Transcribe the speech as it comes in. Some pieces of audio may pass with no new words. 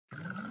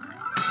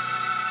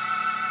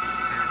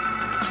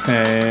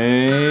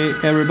Hey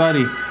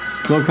everybody,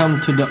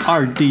 welcome to the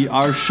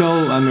RDR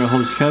show. I'm your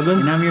host Kevin.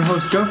 And I'm your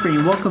host Joffrey,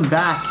 and welcome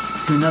back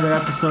to another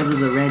episode of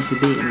the Rant,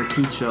 Debate, and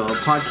Repeat Show, a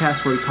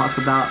podcast where we talk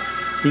about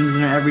things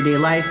in our everyday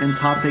life and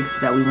topics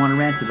that we want to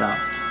rant about.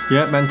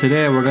 Yep, and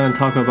today we're going to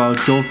talk about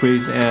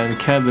Joffrey's and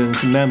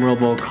Kevin's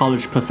memorable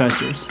college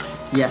professors.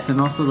 Yes, and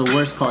also the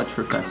worst college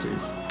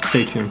professors.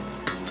 Stay tuned.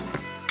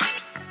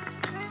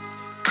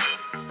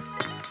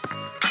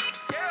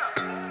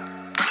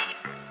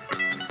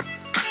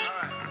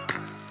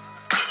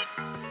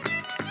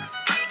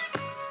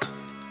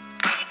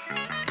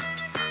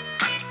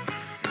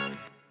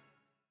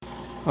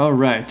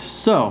 Alright,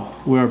 so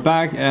we're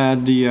back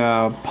at the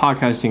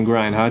podcasting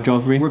grind, huh,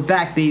 Joffrey? We're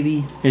back,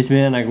 baby. It's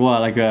been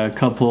like a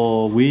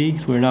couple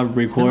weeks. We're not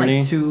recording.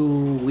 It's been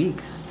like 2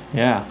 weeks.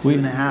 Yeah, two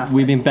and a half.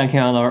 We've been banking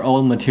on our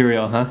old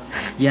material, huh?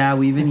 Yeah,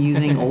 we've been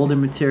using older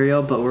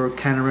material, but we're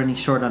kind of running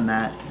short on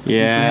that.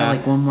 Yeah. We have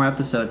like one more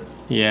episode.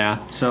 Yeah.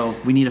 So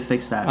we need to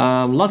fix that.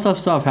 Lots of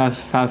stuff have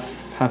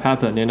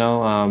happened, you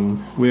know.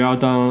 We all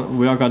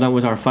got done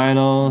with our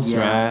finals,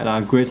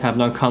 right? Grades have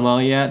not come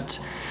out yet.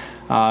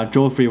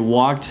 Joffrey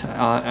walked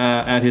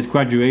at his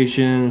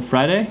graduation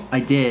Friday.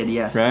 I did,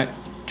 yes. Right?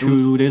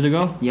 2 days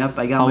ago? Yep,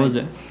 I got How was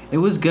it? It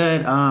was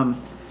good.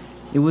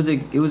 It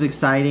was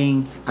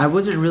exciting. I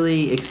wasn't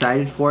really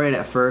excited for it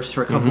at first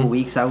for a couple of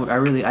weeks. I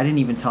didn't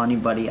even tell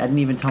anybody. I didn't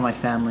even tell my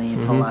family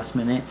until last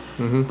minute.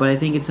 But I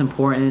think it's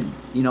important,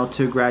 you know,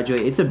 to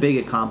graduate. It's a big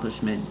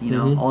accomplishment, you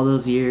know, all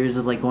those years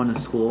of like going to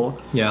school.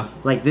 Yeah.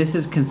 Like this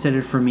is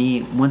considered for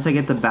me, once I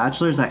get the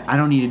bachelor's, like I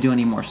don't need to do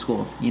any more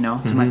school, you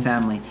know, to my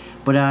family.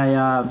 But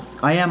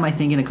I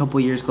think in a couple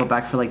of years go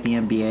back for like the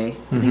MBA.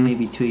 I think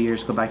maybe 2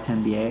 years go back to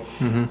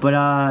MBA.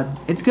 But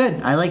it's good.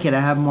 I like it.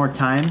 I have more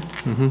time.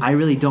 I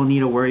really don't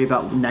need to worry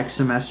about next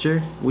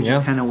semester, which is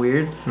kind of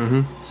weird.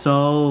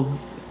 So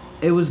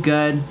it was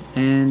good,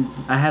 and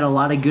I had a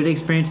lot of good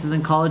experiences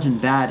in college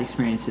and bad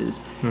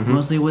experiences.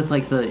 Mostly with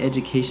like the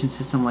education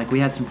system. Like we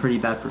had some pretty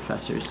bad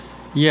professors.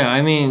 Yeah,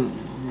 I mean,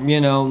 you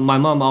know, my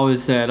mom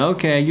always said,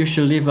 okay, you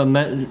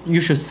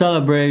should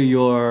celebrate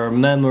your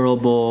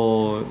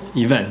memorable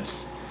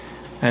events.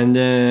 And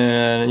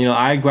then, you know,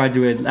 I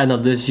graduate end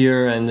of this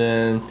year, and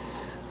then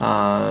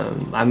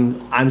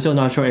I'm still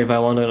not sure if I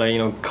want to, like, you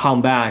know,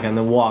 come back and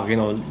then walk, you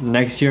know,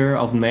 next year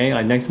of May,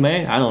 like next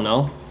May. I don't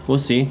know. We'll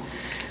see.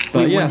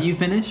 But Wait, yeah. when do you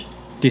finish?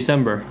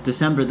 December. This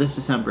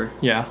December.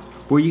 Yeah.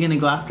 Where are you gonna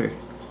go after?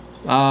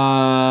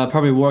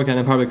 Probably work and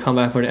then probably come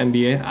back for the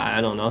MBA. I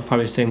don't know.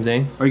 Probably same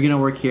thing. Are you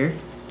gonna work here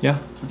Yeah.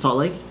 in Salt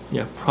Lake?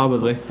 Yeah,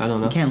 probably. I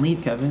don't know. You can't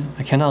leave, Kevin.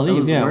 I cannot leave. I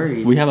was Yeah.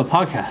 worried. We have a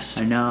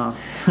podcast. I know.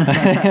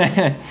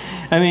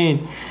 I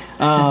mean,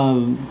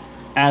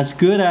 as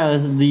good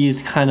as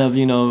these kind of,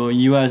 you know,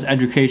 U.S.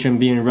 education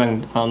being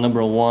ranked on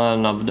number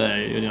one of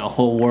the, you know,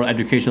 whole world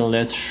education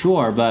list,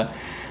 sure, but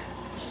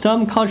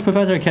some college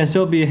professor can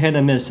still be hit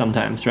and miss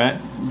sometimes, right?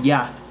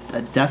 Yeah,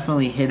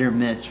 definitely hit or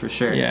miss for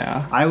sure.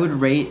 Yeah. I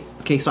would rate.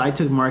 Okay, so I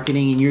took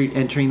marketing, and you're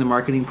entering the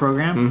marketing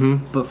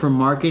program. But for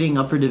marketing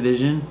upper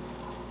division,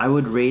 I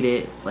would rate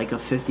it like a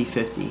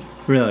 50-50.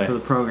 Really? For the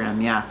program,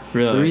 yeah.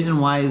 Really? The reason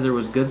why is there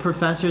was good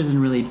professors and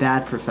really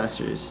bad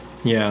professors.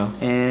 Yeah.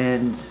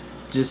 And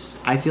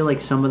just, I feel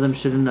like some of them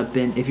shouldn't have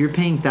been. If you're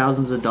paying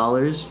thousands of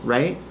dollars,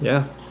 right?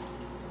 Yeah.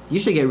 You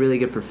should get really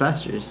good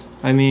professors.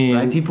 I mean,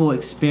 right? People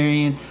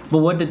experience, but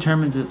what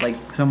determines if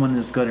like someone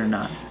is good or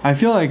not? I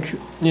feel like,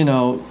 you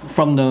know,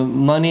 from the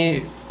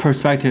money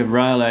perspective,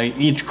 right? Like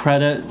each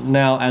credit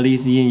now, at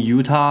least in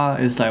Utah,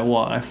 is like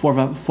what, like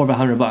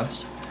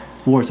 $400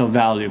 worth of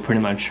value, pretty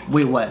much.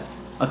 Wait, what?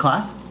 A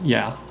class?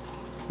 Yeah,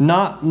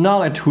 not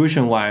like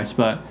tuition wise,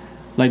 but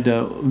like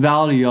the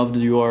value of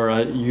your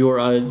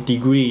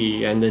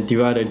degree and then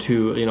divided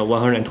to, you know,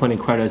 120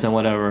 credits and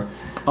whatever.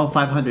 Oh,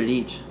 500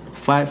 each.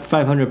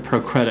 500 per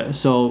credit.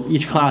 So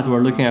each class we're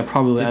looking at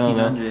probably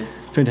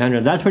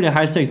 1,500. That's pretty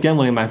high stakes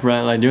gambling, my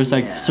friend. Like there's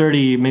like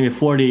 30, maybe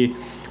 40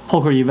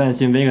 poker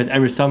events in Vegas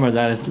every summer.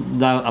 That is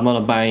that amount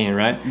of buy-in,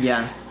 right?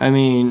 Yeah. I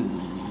mean,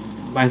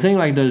 I think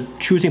like the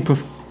choosing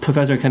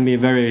professor can be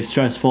very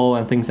stressful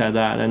and things like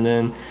that. And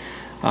then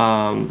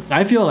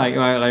I feel like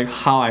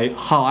how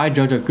I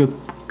judge a good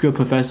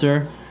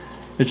professor,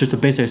 it's just the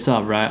basic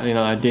stuff, right? You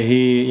know, like, did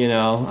he, you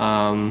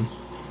know,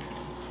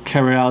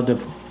 carry out the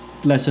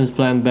lessons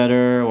plan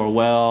better or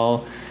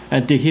well,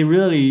 and did he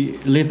really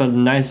leave a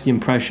nice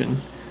impression?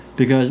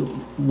 Because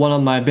one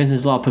of my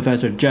business law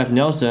professor, Jeff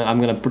Nelson, I'm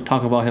going to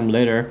talk about him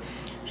later,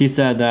 he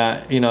said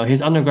that, you know,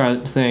 his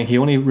undergrad thing, he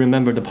only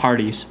remembered the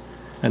parties,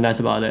 and that's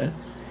about it.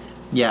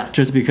 Yeah.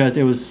 Just because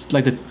it was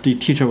like the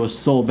teacher was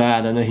so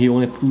bad, and then he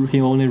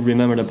only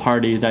remembered the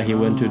parties that he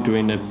went to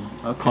during the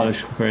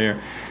college career.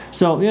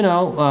 So, you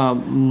know,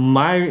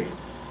 my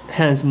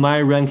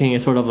ranking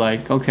is sort of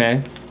like,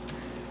 okay,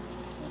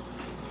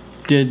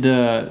 did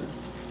the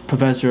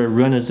professor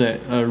relate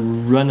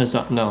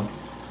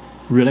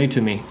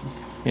to me,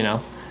 you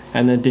know,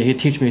 and then did he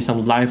teach me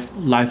some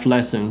life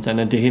lessons, and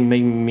then did he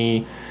make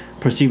me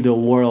perceive the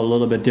world a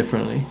little bit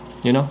differently,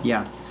 you know?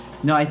 Yeah.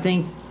 No, I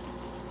think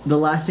the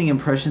lasting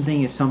impression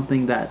thing is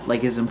something that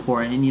like is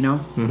important, you know.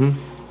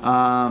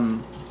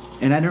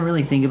 And I didn't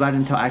really think about it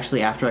until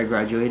actually after I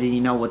graduated, you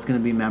know, what's going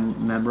to be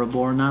memorable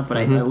or not. But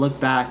I look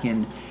back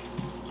and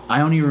I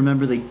only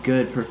remember the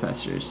good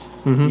professors.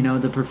 You know,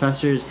 the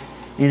professors,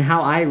 and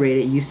how I rate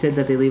it, you said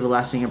that they leave a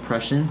lasting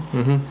impression.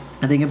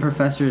 I think a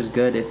professor is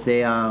good if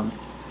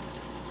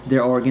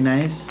they're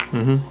organized.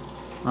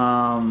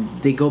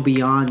 They go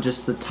beyond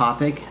just the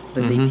topic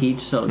that they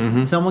teach.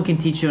 So someone can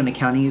teach you an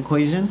accounting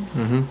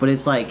equation, but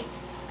it's like,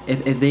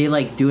 if they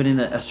like do it in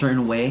a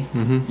certain way,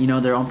 you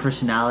know, their own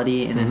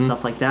personality and then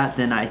stuff like that,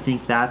 then I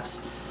think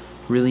that's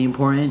really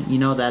important. You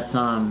know, that's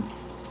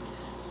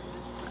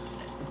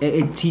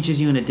it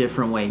teaches you in a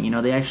different way. You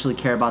know, they actually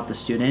care about the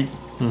student.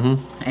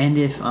 And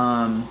if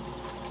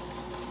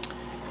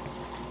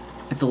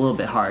it's a little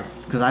bit hard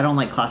because I don't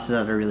like classes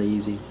that are really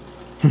easy.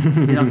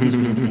 They don't teach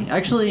me anything.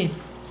 Actually,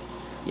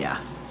 yeah.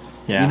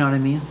 You know what I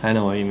mean? I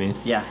know what you mean.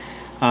 Yeah.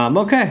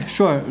 Okay,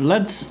 sure.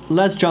 Let's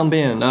jump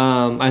in.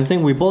 I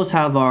think we both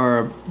have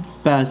our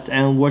best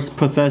and worst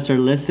professor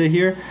listed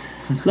here.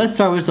 Let's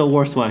start with the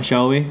worst one,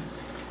 shall we?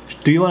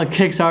 Do you want to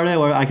kickstart it,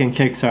 or I can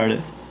kickstart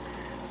it?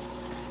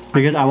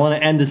 Because I want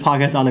to end this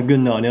podcast on a good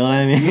note. You know what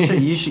I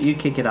mean? You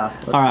kick it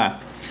off. All right.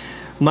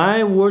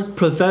 My worst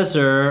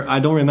professor, I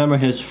don't remember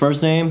his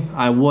first name.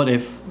 I would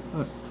if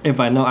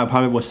I know, I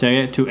probably would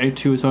say it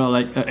to sort of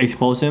like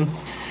expose him.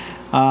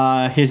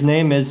 His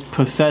name is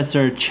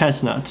Professor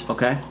Chestnut.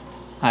 Okay.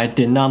 I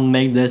did not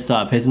make this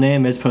up. His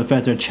name is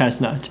Professor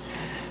Chestnut.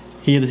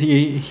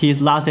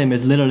 His last name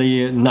is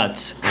literally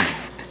nuts.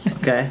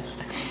 Okay.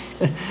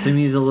 So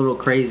he's a little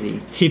crazy.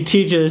 He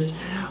teaches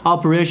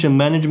Operation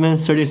Management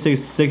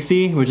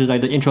 3660, which is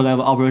like the intro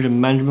level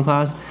Operation Management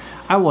class.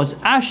 I was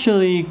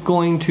actually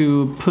going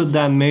to put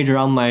that major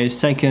on my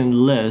second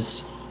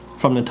list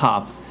from the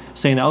top,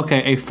 saying that, okay,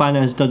 if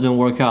finance doesn't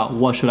work out,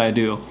 what should I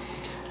do?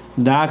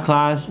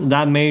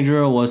 That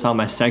major was on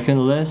my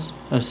second list.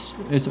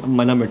 It's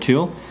my number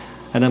 2,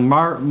 and then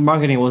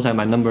marketing was like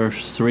my number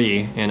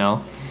 3. You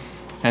know,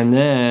 and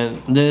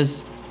then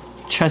this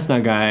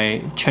Chestnut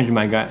guy changed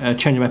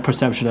my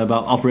perception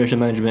about operation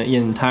management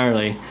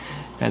entirely,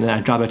 and then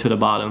I dropped it to the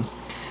bottom.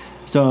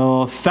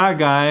 So fat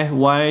guy,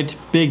 white,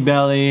 big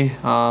belly,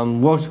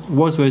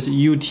 works with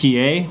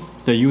UTA,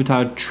 the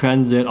Utah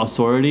Transit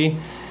Authority.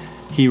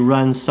 He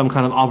runs some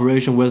kind of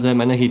operation with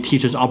him, and then he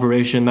teaches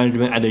operation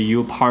management at the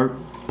U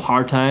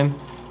part time.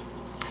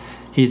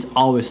 He's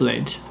always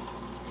late.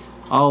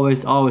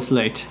 Always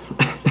late.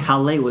 How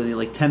late was he?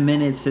 Like 10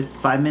 minutes,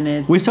 5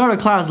 minutes? We started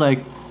class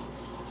like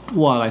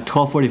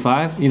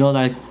 12:45. You know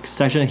that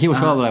session. He was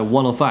show up like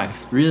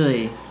 1:05.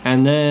 Really?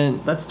 And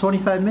then that's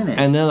 25 minutes.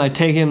 And then like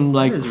take him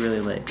like that is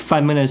really late.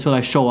 5 minutes to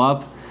like show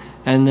up,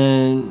 and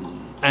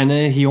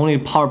then he only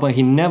PowerPoint.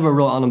 He never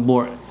wrote on the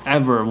board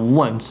ever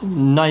once.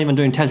 Not even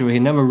during test week. He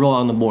never wrote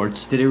on the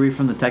boards. Did he read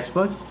from the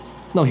textbook?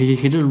 No, he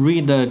just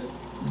read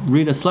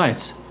the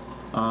slides.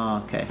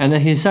 Oh, okay. And then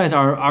his slides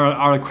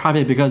are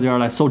crappy because they are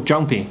like so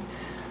jumpy.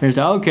 He's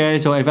like, okay,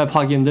 so if I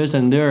plug in this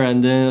and there,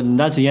 and then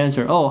that's the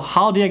answer. Oh,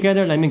 how did I get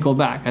there? Let me go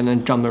back, and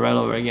then jump it right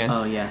over again.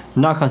 Oh, yeah.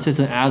 Not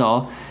consistent at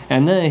all.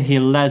 And then he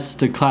lets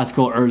the class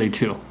go early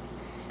too.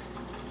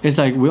 It's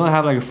like we only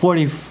have like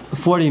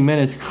 40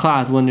 minutes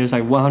class when there's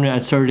like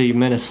 130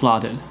 minutes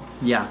slotted.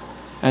 Yeah.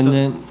 And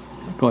then,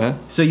 go ahead.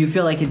 So you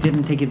feel like it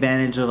didn't take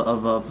advantage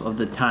of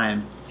the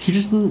time.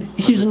 He's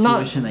the not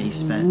tuition that you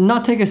spent.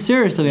 Not take it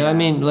seriously. Yeah. I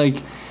mean,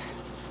 like,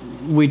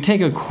 we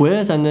take a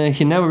quiz and then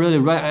he never really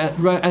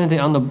write anything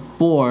on the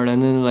board,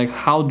 and then like,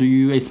 how do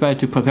you expect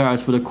to prepare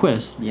us for the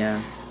quiz?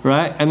 Yeah.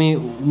 Right. I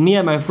mean, me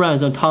and my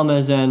friends,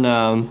 Thomas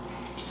and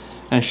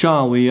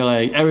Sean, we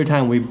like every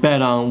time we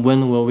bet on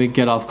when will we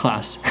get off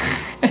class.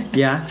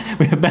 Yeah.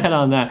 We bet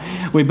on that.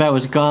 We bet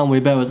with gum. We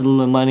bet with a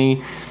little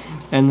money,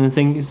 and then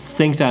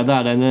things like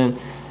that. And then,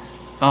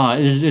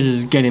 it's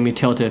just getting me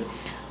tilted.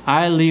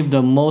 I leave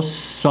the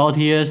most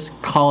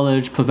saltiest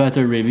college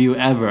professor review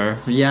ever.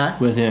 Yeah.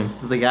 With him.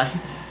 The guy.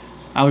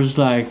 I was just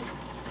like,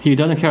 he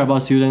doesn't care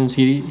about students.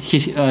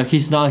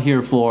 He's not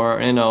here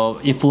for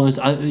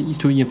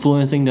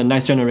influencing the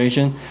next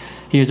generation.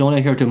 He is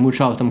only here to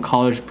mooch off some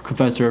college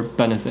professor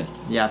benefit.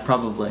 Yeah,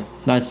 probably.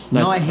 That's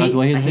what he's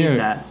here. I hate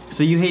that.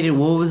 So you hated.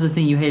 What was the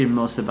thing you hated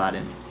most about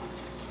him?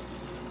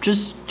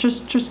 Just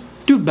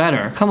do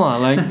better. Come on,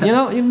 like you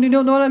know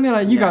what I mean.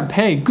 Like you got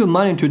paid good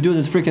money to do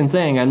this freaking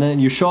thing, and then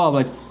you show up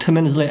like 2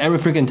 minutes late every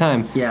freaking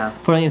time. Yeah.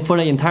 For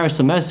the entire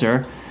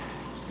semester,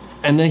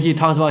 and then he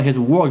talks about his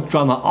work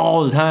drama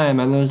all the time,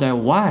 and then it's like,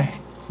 why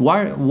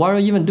are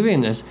you even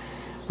doing this,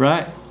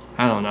 right?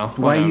 I don't know.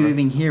 Why are you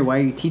even here? Why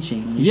are you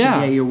teaching? You should be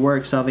at your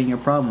work solving your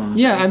problems.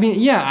 Yeah, right? I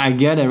mean, I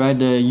get it, right?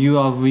 The U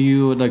of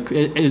U, like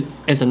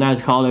it's a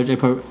nice college. It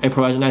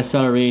provides a nice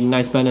salary,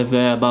 nice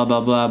benefit, blah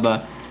blah blah.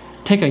 But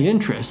take an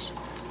interest,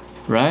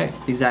 right?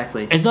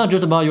 Exactly. It's not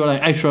just about your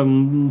like extra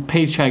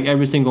paycheck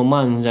every single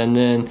month, and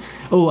then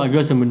I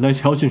got some nice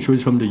health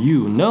insurance from the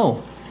U.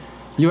 No,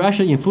 you're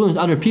actually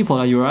influencing other people.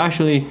 Like you're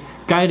actually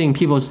guiding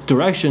people's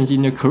directions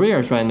in their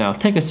careers right now.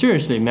 Take it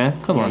seriously,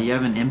 man. Come on. Yeah, you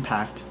have an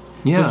impact.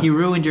 Yeah. So he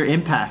ruined your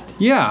impact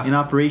Yeah. in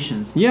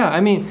operations. Yeah,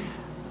 I mean,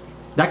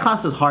 That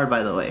class is hard,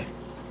 by the way.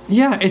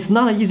 yeah, it's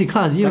not an easy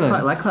class even.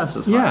 That class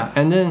is hard. Yeah,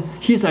 and then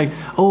he's like,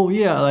 "Oh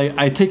yeah, like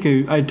I took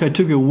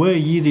it way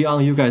easy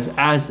on you guys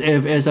as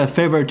if it's a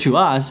favor to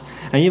us."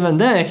 And even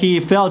then, he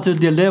failed to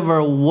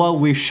deliver what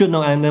we should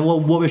know and then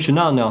what we should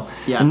not know.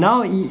 Yeah. And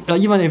now,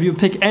 even if you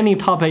pick any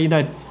topic in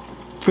that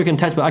freaking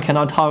textbook, I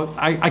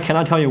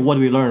cannot tell you what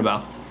we learned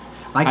about.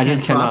 I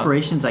just for cannot.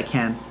 operations, I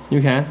can.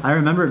 You can. I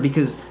remember it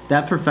because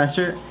that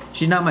professor,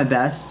 she's not my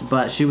best,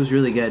 but she was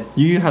really good.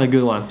 You had a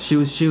good one. She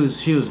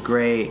was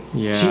great.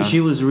 Yeah. She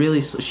was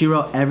really, she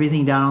wrote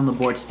everything down on the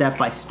board step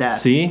by step.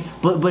 See?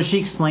 But she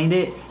explained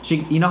it.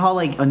 You know how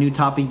like a new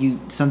topic you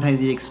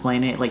sometimes you'd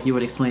explain it like you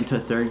would explain to a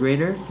third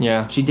grader.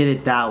 Yeah. She did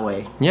it that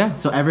way. Yeah.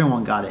 So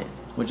everyone got it,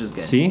 which is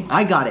good. See?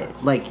 I got it.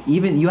 Like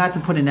even you had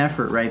to put in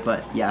effort, right?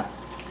 But yeah,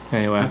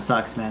 Anyway, that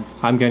sucks, man.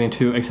 I'm getting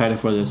too excited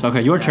for this.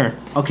 Okay, your turn.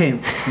 Okay,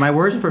 my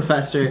worst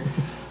professor.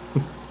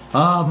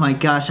 Oh my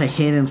gosh, I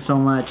hate him so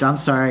much. I'm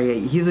sorry.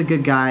 He's a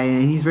good guy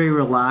and he's very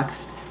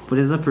relaxed. But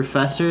as a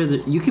professor,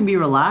 you can be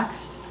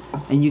relaxed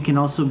and you can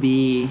also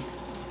be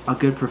a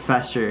good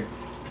professor.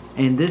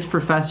 And this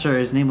professor,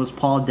 his name was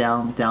Paul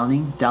Dowling.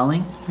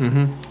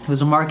 Mm-hmm. He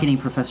was a marketing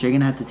professor. You're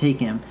gonna have to take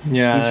him.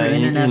 Yeah, He's for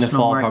in the international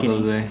fall marketing.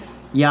 probably.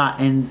 Yeah,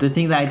 and the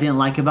thing that I didn't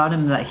like about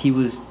him is that he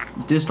was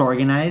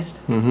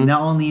disorganized. Mhm.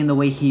 Not only in the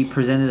way he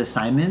presented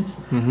assignments,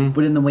 Mhm.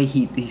 but in the way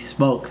he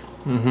spoke.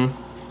 Mm-hmm.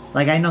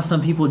 Like I know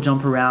some people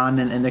jump around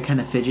and they're kind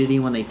of fidgety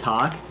when they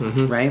talk,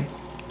 Mhm. right?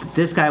 But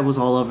this guy was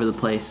all over the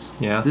place.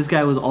 Yeah. This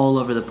guy was all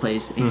over the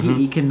place, and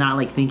he could not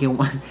like think in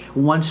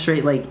one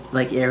straight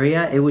like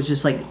area. It was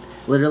just like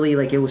literally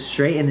like it was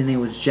straight and then it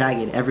was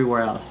jagged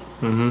everywhere else.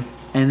 Mm-hmm.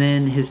 And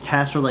then his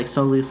tests were like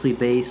so loosely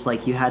based,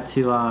 like you had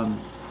to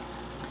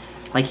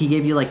like he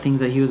gave you like things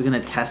that he was gonna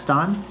test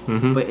on,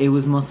 Mhm. but it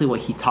was mostly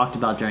what he talked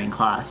about during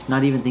class,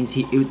 not even things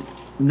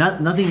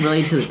nothing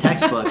related to the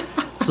textbook.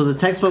 So the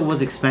textbook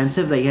was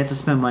expensive that you had to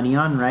spend money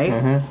on, right?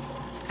 Uh-huh.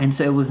 And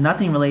so it was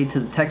nothing related to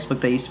the textbook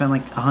that you spent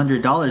like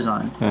 $100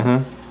 on.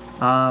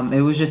 Uh-huh.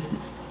 It was just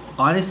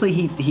honestly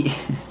he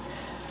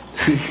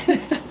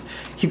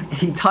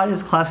taught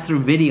his class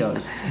through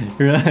videos.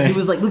 Right. He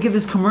was like, look at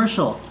this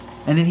commercial.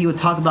 And then he would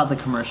talk about the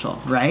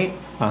commercial, right?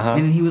 Uh-huh.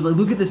 And then he was like,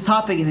 look at this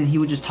topic. And then he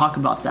would just talk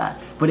about that.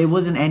 But it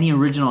wasn't any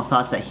original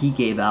thoughts that he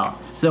gave out.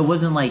 So it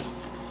wasn't like,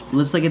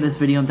 let's look at this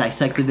video and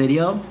dissect the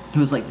video. He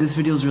was like, this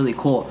video is really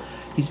cool.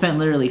 He spent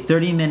literally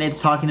 30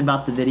 minutes talking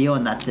about the video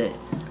and that's it.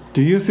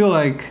 Do you feel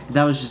like It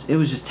was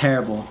just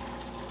terrible.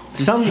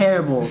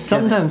 Terrible. Kevin.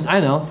 Sometimes I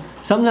know.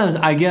 Sometimes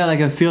I get like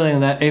a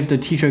feeling that if the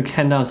teacher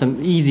hand out some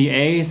easy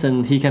A's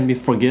and he can be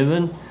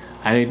forgiven.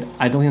 I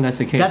don't think that's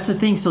the case. That's the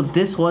thing. So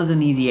this was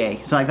an easy A.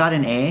 So I got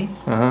an A.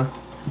 Uh-huh.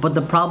 But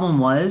the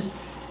problem is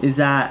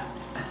that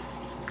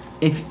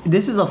if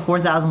this is a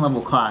 4,000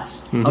 level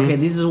class, okay,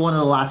 this is one of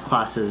the last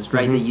classes,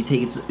 right? That you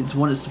take. It's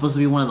supposed to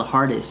be one of the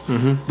hardest.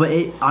 But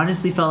it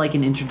honestly felt like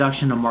an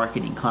introduction to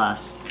marketing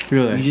class.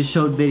 Really? You just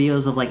showed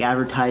videos of like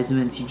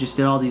advertisements. You just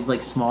did all these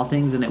like small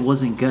things, and it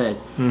wasn't good.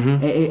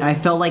 I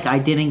felt like I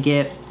didn't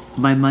get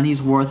my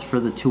money's worth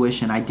for the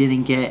tuition. I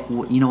didn't get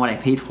what I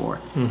paid for.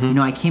 You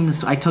know, I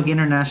took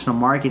international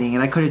marketing,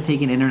 and I could have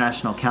taken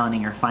international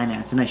accounting or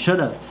finance, and I should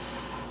have.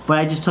 But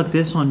I just took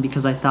this one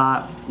because I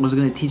thought it was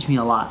going to teach me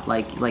a lot,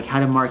 like how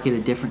to market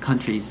at different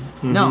countries.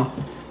 No,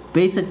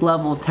 basic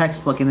level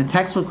textbook, and the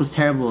textbook was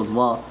terrible as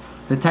well.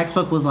 The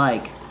textbook was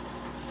like,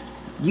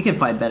 you can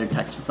find better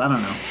textbooks. I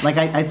don't know. Like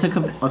I took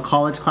a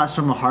college class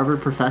from a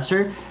Harvard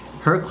professor.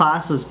 Her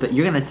class was, but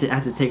you're gonna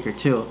have to take her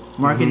too.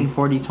 Marketing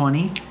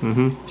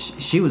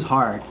 40/20. She was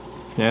hard.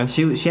 Yeah.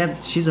 She's a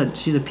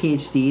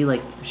PhD.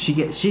 Like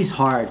she's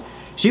hard.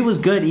 She was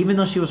good, even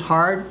though she was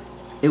hard.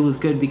 It was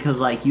good because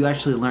like you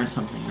actually learned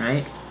something,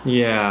 right?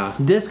 Yeah.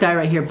 This guy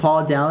right here,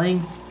 Paul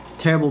Dowling,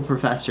 terrible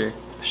professor.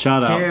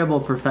 Shout out. Terrible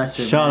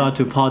professor. Shout man. out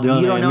to Paul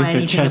Dillon You don't and know Mr.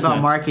 anything Chestnut.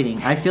 about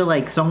marketing. I feel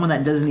like someone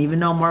that doesn't even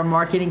know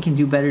marketing can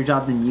do a better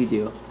job than you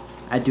do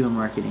at doing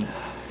marketing.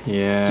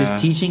 Yeah. Just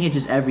teaching it,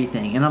 just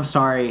everything. And I'm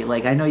sorry,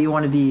 like I know you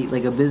want to be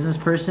like a business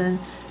person,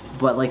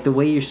 but like the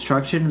way you're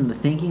structured and the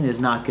thinking is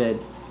not good.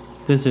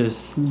 This is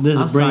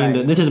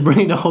sorry.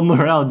 bringing the whole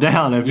morale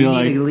down. I You feel need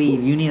like to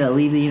leave. You need to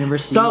leave the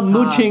University stop of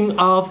Utah. mooching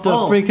off the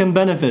freaking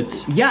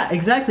benefits. Yeah,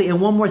 exactly. And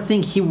one more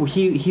thing, he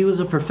was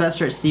a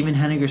professor at Stephen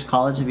Henniger's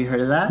College. Have you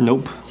heard of that?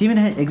 Nope.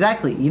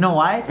 Exactly. You know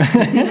why?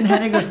 Stephen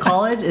Henniger's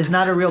College is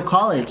not a real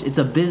college. It's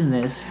a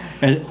business.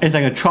 It's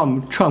like a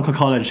Trump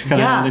college kind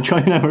Yeah. of the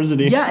Trump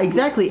University. Yeah,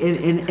 exactly.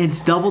 And it's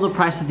double the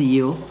price of the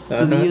U.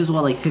 So the U is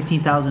what, like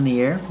 $15,000 a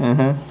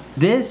year.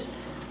 This,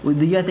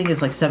 the U I think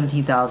is like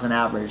 17,000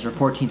 average or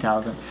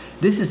 14,000.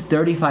 This is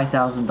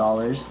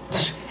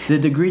 $35,000. The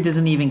degree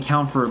doesn't even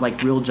count for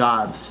like real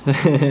jobs.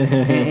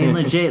 and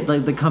legit,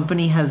 like the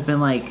company has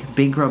been like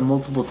bankrupt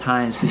multiple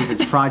times because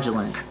it's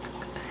fraudulent.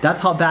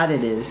 That's how bad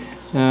it is.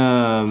 Oh,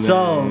 man.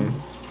 So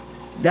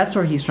that's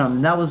where he's from.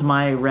 And that was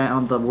my rant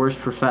on the worst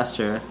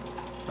professor.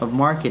 of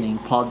marketing,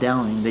 Paul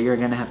Dowling, that you're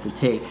gonna have to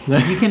take.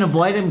 If you can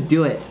avoid him,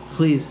 do it,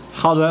 please.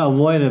 How do I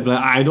avoid it?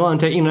 Like, I don't want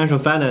to take international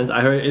finance.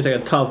 I heard it's like a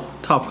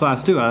tough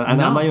class too, and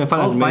No? I'm not even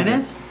finance major.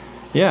 Finance?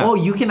 Yeah. Oh,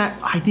 you can.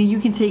 I think you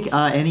can take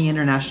any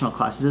international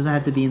class. It doesn't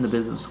have to be in the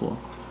business school.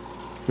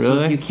 So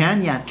Really? if you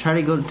can, yeah, try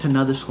to go to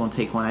another school and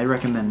take one. I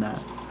recommend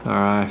that. All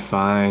right,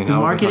 fine. 'Cause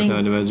I'll marketing-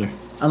 talk to the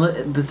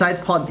advisor. Besides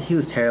Paul, he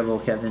was terrible,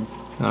 Kevin.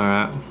 All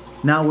right.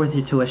 Not worth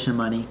your tuition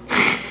money.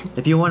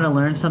 If you want to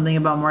learn something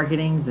about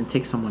marketing, then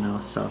take someone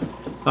else. So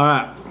All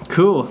right.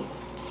 Cool.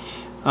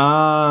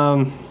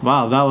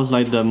 Wow, that was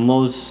like the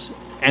most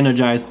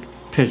energized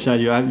pitch that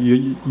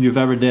you've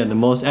ever did. The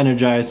most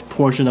energized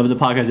portion of the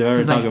podcast you've ever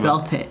because I talked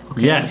about. felt it.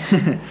 Okay? Yes,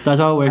 that's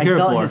what we're I here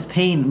felt for. his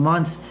pain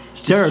months.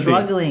 Just Therapy.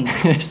 struggling.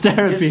 Therapy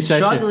Just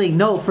session. struggling.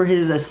 No, for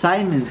his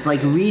assignments,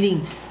 like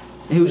reading.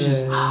 He was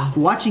just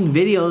watching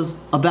videos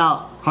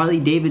about Harley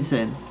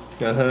Davidson.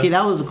 Uh-huh. Okay,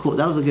 that was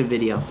a good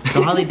video.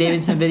 The Harley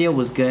Davidson video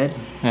was good.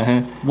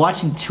 Uh-huh.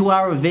 Watching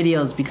 2-hour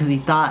videos because he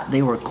thought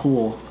they were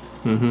cool.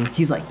 Mm-hmm.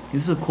 He's like,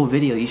 this is a cool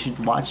video. You should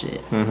watch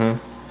it.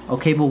 Mm-hmm.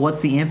 Okay, but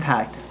what's the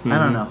impact? I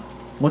don't know.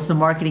 What's the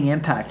marketing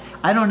impact?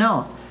 I don't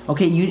know.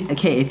 Okay,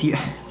 if you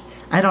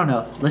I don't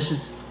know. Let's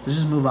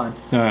just move on.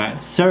 All right,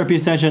 therapy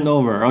session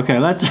over. Okay,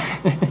 let's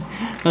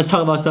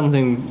talk about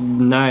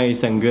something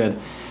nice and good.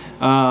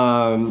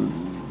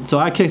 So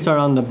I kickstart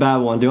on the bad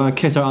one. Do you want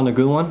to kickstart on the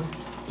good one?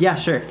 Yeah,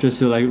 sure. Just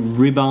to like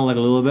rebound like a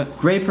little bit.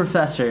 Great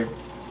professor.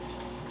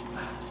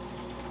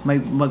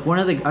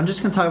 I'm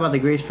just gonna talk about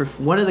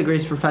one of the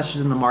greatest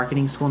professors in the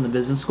marketing school and the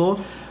business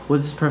school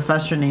was this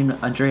professor named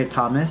Andrea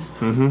Thomas.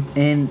 Mm-hmm.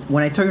 And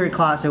when I took her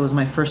class, it was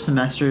my first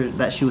semester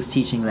that she was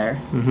teaching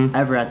there,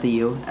 ever at the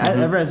U,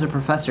 ever as a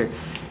professor.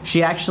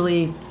 She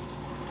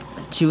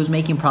was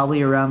making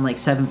probably around like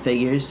 7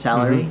 figures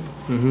salary,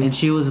 and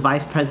she was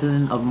vice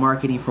president of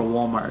marketing for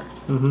Walmart.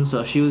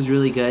 So she was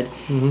really good.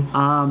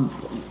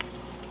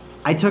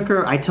 I took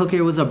her.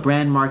 It was a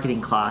brand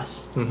marketing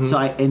class. So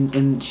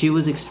and she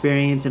was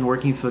experienced in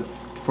working for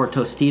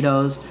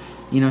Tostitos.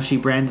 You know, she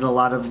branded a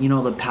lot of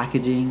the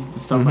packaging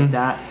and stuff like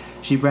that.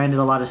 She branded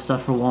a lot of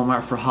stuff for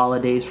Walmart for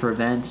holidays, for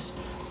events,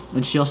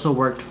 and she also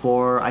worked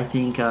for I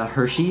think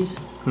Hershey's,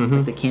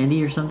 like the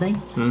candy or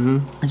something.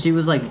 And she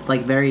was like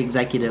very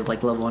executive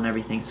like level and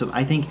everything. So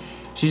I think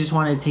she just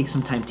wanted to take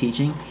some time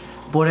teaching.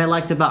 But what I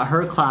liked about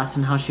her class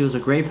and how she was a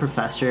great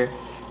professor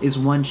is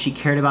one, she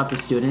cared about the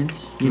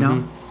students. You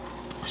know.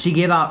 She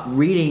gave out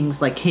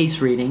readings, like case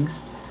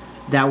readings,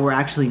 that were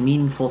actually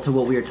meaningful to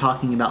what we were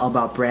talking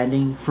about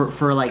branding for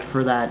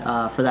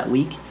that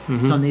week.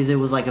 Some days it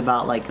was like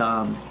about like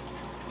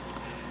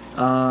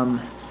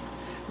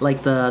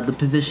the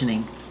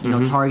positioning,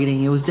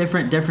 targeting. It was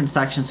different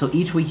sections. So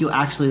each week you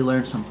actually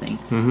learned something.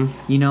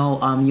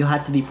 You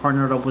had to be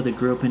partnered up with a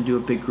group and do a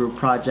big group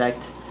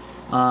project.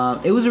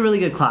 It was a really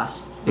good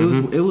class.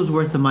 It was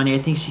worth the money. I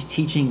think she's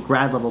teaching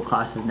grad level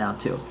classes now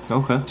too.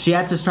 Okay. She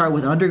had to start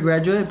with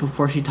undergraduate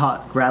before she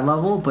taught grad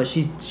level, but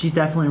she's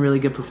definitely a really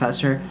good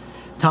professor.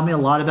 Taught me a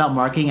lot about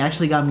marketing.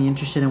 Actually got me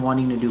interested in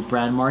wanting to do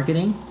brand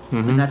marketing,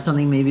 and that's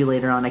something maybe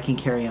later on I can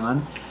carry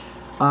on.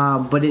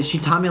 But she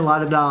taught me a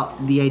lot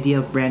about the idea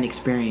of brand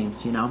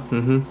experience.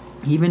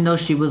 Even though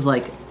she was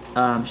like,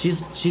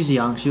 she's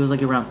young. She was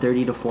like around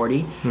 30 to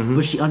 40,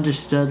 but she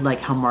understood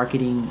like how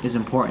marketing is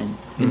important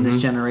in this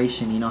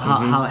generation.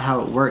 How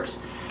it works.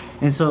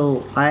 And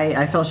so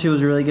I felt she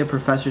was a really good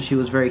professor. She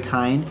was very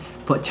kind,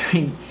 but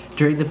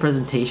during the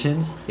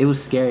presentations, it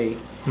was scary.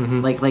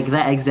 Like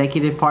that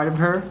executive part of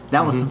her,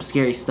 that was some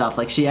scary stuff.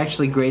 Like she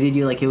actually graded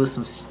you like it was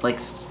some like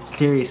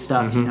serious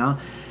stuff,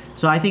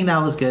 So I think that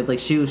was good. Like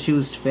she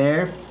was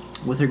fair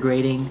with her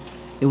grading.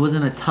 It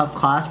wasn't a tough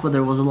class, but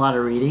there was a lot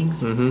of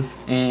readings,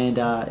 and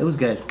it was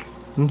good.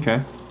 Okay.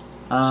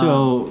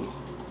 So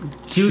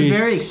she was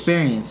very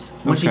experienced.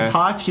 When she Okay.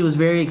 talked, she was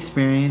very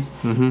experienced.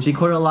 She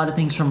quoted a lot of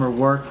things from her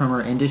work, from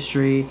her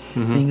industry,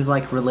 things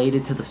like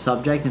related to the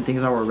subject and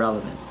things that were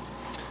relevant.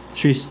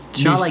 She's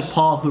Not like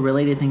Paul, who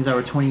related things that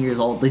were 20 years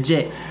old.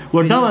 Legit.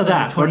 We're done Videos with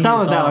that. were We're 20 done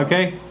with years that. old.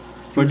 Okay.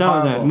 We're was done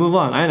with that. horrible. Move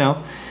on. I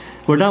know.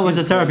 We're done with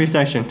the was therapy good.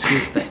 section.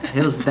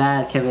 It was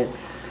bad, Kevin.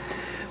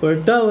 We're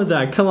done with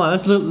that. Come on.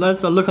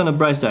 Let's look on the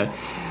bright side.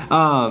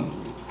 So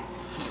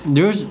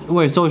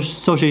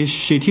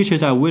she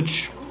teaches at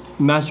which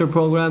master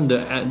program? The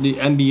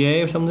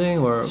MBA or something,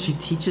 or She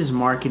teaches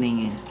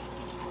marketing.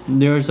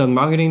 there's a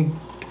marketing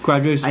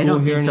graduate I school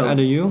don't here think so. at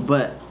the U.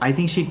 But I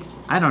think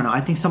I don't know.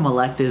 I think some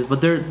electives, but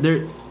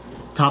they're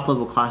top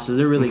level classes.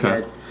 They're really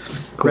Okay. good.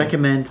 Cool.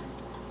 Recommend.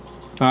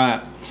 All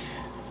right.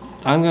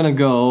 I'm gonna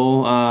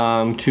go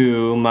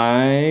to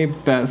my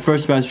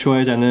first best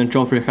choice, and then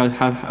Geoffrey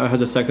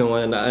has a second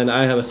one, and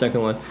I have a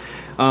second one.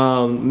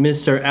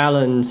 Mr.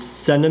 Alan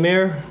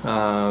Sandomir.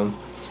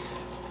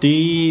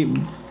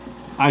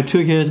 I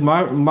took his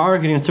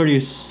marketing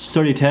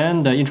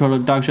 3010, the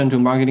introduction to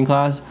marketing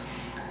class.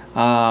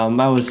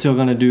 I was still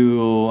gonna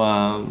do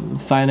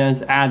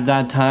finance at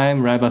that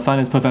time, right? But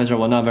finance professor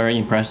was not very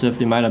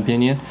impressive in my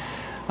opinion.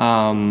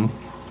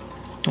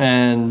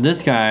 And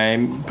this guy,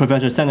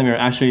 Professor Sandomir,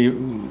 actually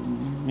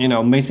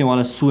makes me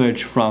want to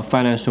switch from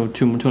finance to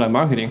like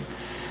marketing,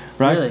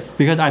 right? Really?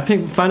 Because I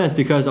picked finance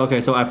because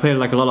so I played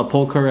like a lot of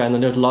poker, and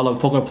then there's a lot of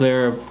poker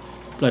player,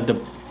 like the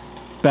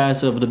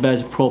best of the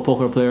best pro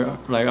poker player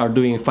like are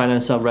doing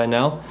finance stuff right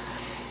now.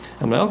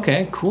 I'm like,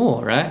 okay,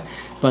 cool, right?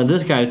 But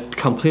this guy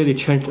completely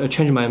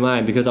changed my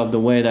mind because of the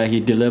way that he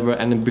delivered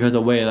and because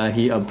of the way that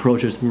he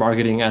approaches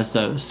marketing as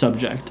a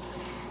subject.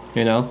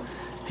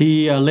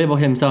 He labeled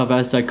himself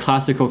as a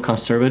classical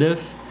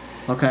conservative.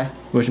 Okay.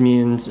 Which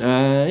means,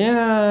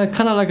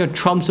 kind of like a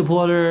Trump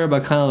supporter,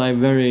 but kind of like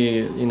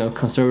very,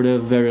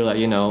 conservative, very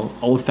like,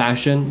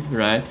 old-fashioned,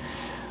 right?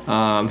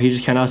 He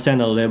just cannot stand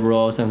the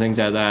liberals and things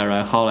like that,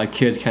 right? How like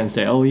kids can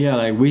say, oh yeah,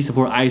 like we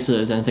support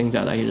ISIS and things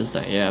like that. He just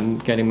like, yeah, I'm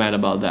getting mad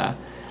about that.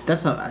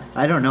 That's not.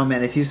 I don't know,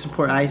 man. If you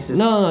support ISIS,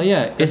 no,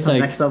 yeah, it's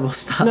like next level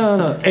stuff.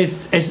 No,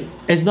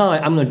 it's not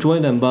like I'm gonna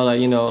join them, but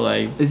like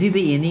Is he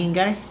the Indian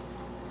guy?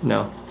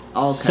 No.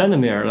 Oh, okay.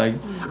 Sandomir, like.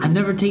 I've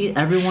never taken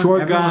everyone.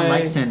 Short everyone guy,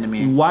 likes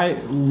Sandomir.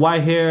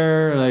 White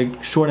hair,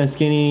 like short and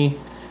skinny.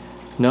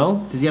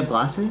 No. Does he have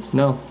glasses?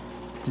 No.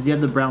 Does he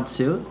have the brown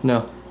suit?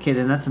 No. Okay,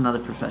 then that's another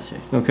professor.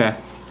 Okay.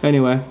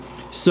 Anyway,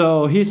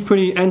 so he's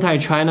pretty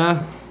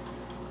anti-China.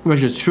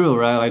 Which is true,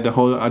 right? Like the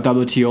whole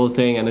WTO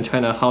thing and the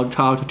China, how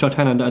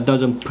China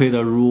doesn't play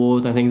the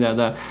rules and things like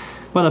that.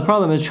 But the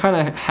problem is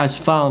China has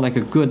found like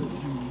a good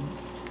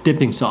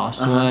dipping sauce.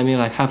 You know what I mean?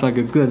 Like have like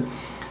a good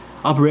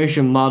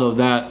operation model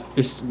that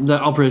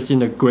operates in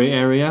the gray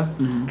area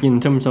in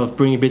terms of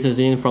bringing business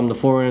in from the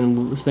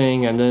foreign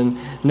thing. And then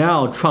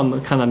now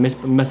Trump kind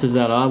of messes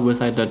that up with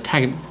like the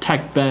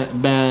tech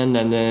ban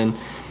and then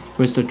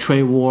with the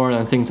trade war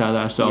and things like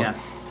that. So yeah.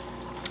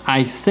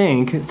 I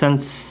think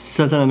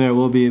Sandomir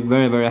will be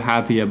very, very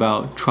happy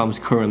about Trump's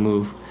current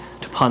move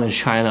to punish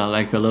China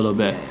like a little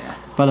bit. Yeah.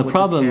 But the With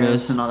problem the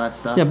is, and all that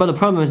stuff. yeah. But the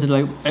problem is that,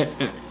 like,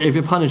 if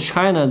you punish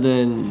China,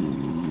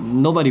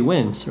 then nobody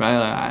wins, right?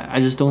 Like, I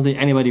just don't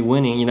think anybody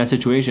winning in that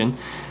situation.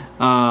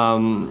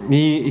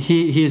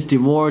 He's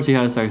divorced. He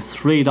has like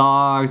 3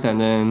 dogs,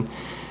 and then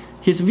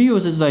his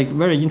views is like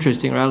very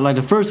interesting, right? Like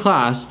the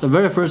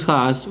very first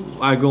class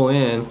I go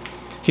in,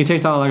 he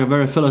takes out like a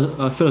very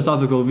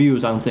philosophical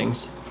views on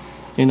things.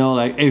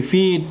 Like if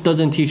he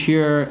doesn't teach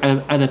here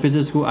at a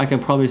business school, I can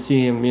probably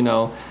see him,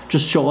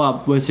 just show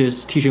up with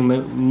his teaching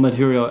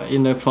material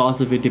in the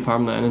philosophy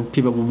department, and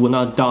people will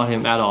not doubt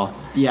him at all.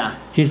 Yeah.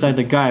 He's like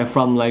the guy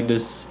from like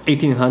this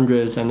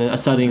 1800s and then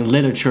studying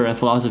literature and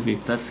philosophy.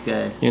 That's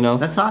good.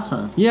 That's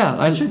awesome. Yeah.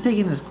 I should take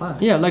in this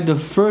class. Yeah, like the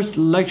first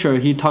lecture,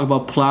 he talked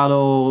about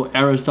Plato,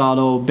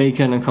 Aristotle,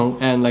 Bacon,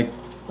 and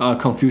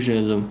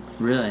Confucianism.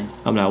 Really?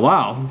 I'm like,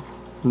 wow.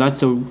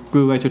 That's a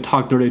good way to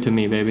talk dirty to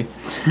me, baby.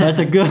 That's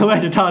a good way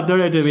to talk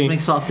dirty to me. Just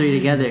mix all 3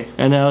 together.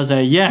 And I was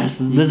like, yes,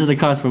 this is a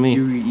class for me.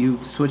 You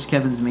switched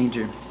Kevin's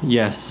major.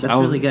 Yes. That's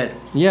really good.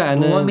 Yeah,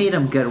 and then what made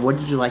him good? What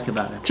did you like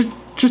about it?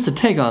 Just a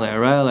take on it,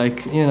 right?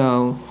 Like,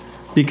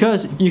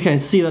 because you can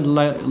see that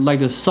like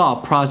the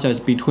thought process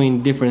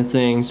between different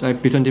things,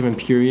 like between different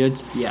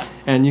periods. Yeah.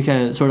 And you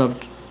can sort of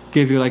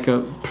give you like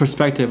a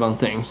perspective on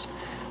things,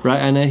 right?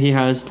 And then he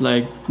has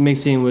like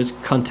mixing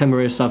with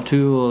contemporary stuff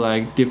too,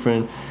 like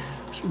different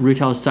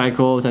retail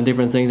cycles and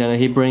different things, and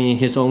he bringing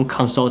his own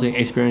consulting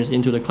experience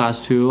into the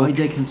class too. Oh, he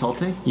did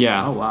consulting?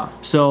 Yeah. Oh, wow.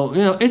 So,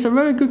 it's a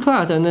very good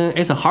class, and then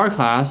it's a hard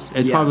class.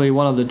 It's probably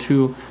one of the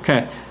two.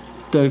 Okay,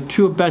 the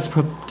two best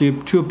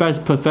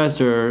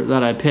professors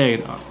that I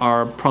picked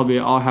are probably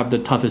all have the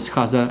toughest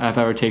class that I've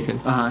ever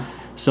taken.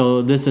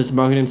 So this is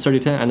Marketing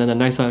 3010, and then the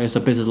next one is a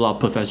business law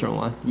professor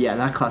one. Yeah,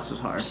 that class was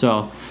hard.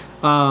 So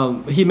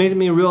he made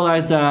me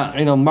realize that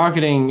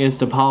marketing is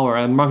the power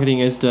and marketing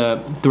is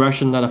the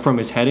direction that a firm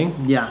is heading.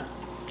 Yeah.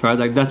 Right,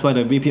 like that's why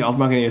the VP of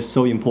marketing is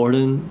so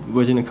important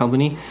within the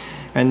company,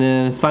 and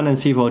then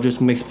finance people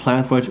just makes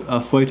plan for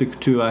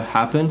it to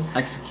happen.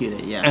 Execute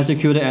it, yeah.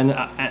 Execute it,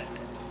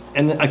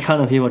 and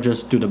accountant people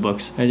just do the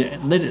books. They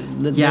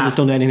just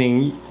don't do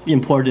anything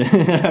important.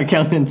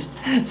 Accountants,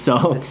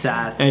 so it's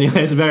sad.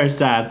 Anyway, it's very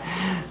sad.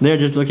 They're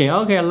just looking,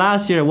 okay,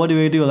 last year, what did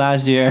we do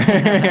last year?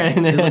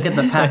 They look at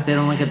the past, they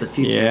don't look at the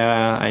future.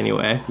 Yeah,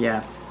 anyway.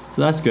 Yeah.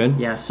 So that's good.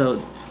 Yeah,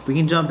 so we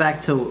can jump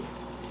back to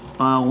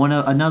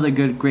another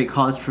great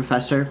college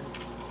professor.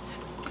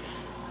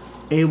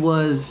 It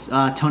was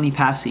Tony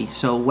Passy.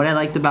 So what I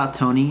liked about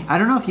Tony, I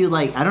don't know if you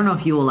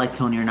will like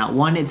Tony or not.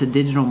 One, it's a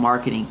digital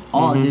marketing,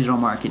 all digital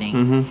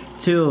marketing.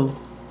 2,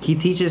 he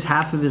teaches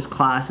half of his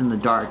class in the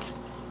dark.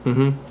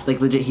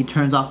 Like legit, he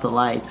turns off the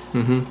lights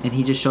and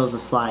he just shows the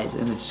slides,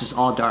 and it's just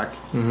all dark.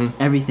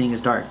 Everything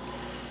is dark.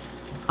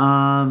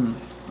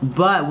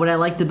 But what I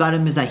liked about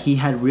him is that he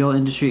had real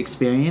industry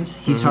experience.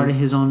 He started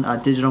his own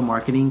digital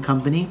marketing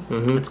company.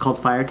 It's called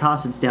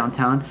FireToss. It's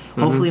downtown.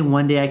 Hopefully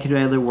one day I could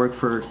either work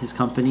for his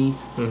company.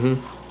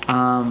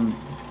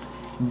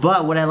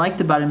 But what I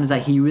liked about him is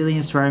that he really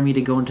inspired me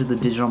to go into the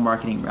digital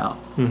marketing route.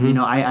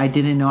 I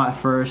didn't know at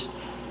first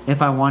if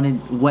I wanted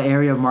what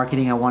area of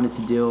marketing I wanted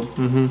to do,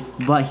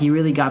 but he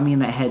really got me in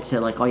that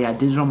headset. Like, oh yeah,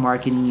 digital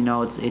marketing.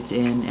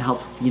 It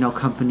helps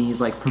companies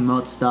like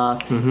promote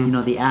stuff.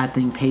 The ad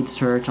thing, paid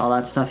search, all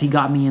that stuff. He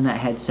got me in that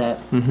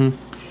headset,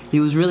 He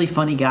was a really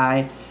funny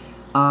guy.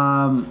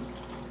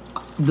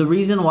 The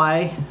reason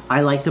why I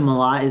liked him a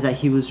lot is that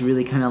he was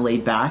really kind of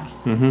laid back.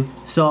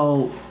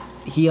 So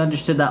he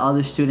understood that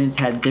other students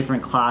had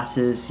different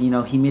classes. You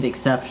know, he made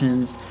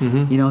exceptions.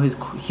 You know,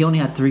 he only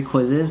had 3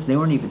 quizzes. They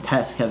weren't even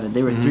tests, Kevin.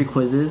 They were 3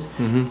 quizzes.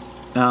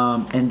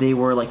 And they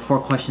were like 4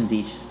 questions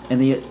each.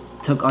 And they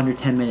took under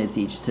 10 minutes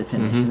each to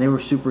finish. And they were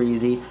super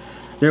easy.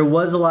 There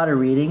was a lot of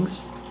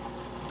readings.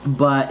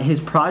 But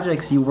his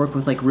projects, you work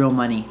with like real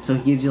money. So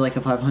he gives you like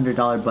a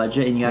 $500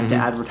 budget and you have to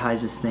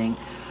advertise this thing.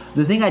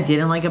 The thing I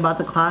didn't like about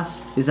the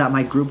class is that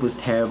my group was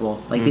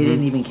terrible. Like they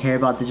didn't even care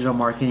about digital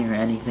marketing or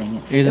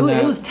anything. It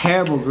was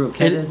terrible group,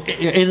 Kevin.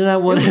 Isn't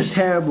that what is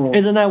terrible?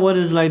 Isn't that what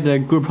is like the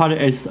group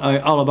project is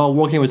all about,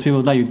 working with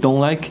people that you don't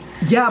like?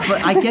 Yeah,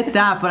 but I get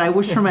that. But I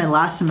wish for my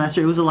last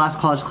semester, it was the last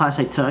college class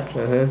I took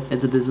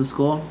at the business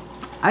school.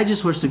 I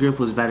just wish the group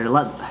was better.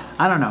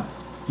 I don't know.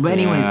 But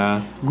anyways,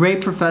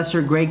 great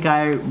professor, great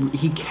guy.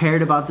 He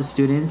cared about the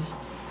students.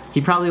 He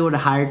probably would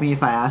have hired me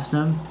if I asked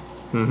him.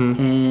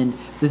 And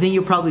the thing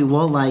you probably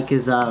won't like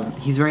is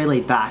he's very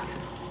laid back.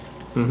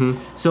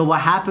 So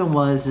what happened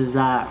is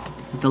that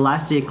the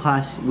last day of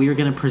class, we were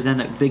going to present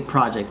a big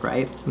project,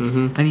 right?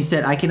 And he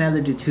said, I can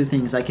either do 2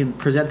 things. I can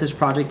present this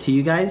project to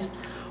you guys,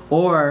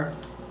 or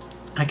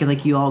I can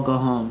you all go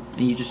home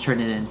and you just turn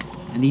it in.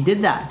 And he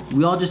did that.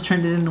 We all just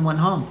turned it in and went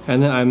home.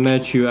 And then I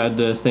met you at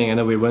the thing, and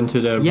then we went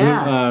to the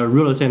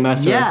real estate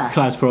master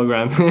class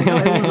program. No,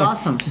 it was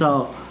awesome.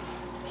 So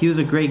he was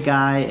a great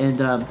guy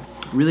and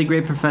really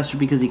great professor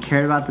because he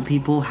cared about the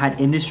people, had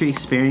industry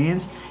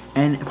experience,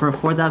 and for a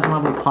 4,000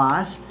 level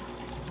class,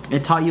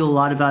 it taught you a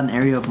lot about an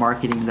area of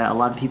marketing that a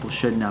lot of people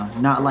should know.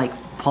 Not like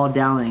Paul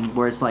Dowling,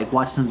 where it's like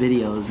watch some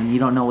videos and you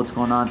don't know what's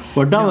going on.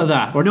 We're done with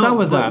that. We're done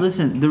with that.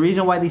 Listen, the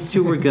reason why these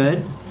 2 were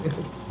good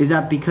is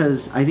that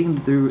because I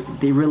think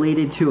they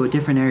related to a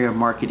different area of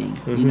marketing.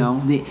 You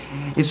know,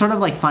 it's sort of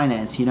like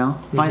finance. You know,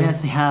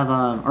 finance they have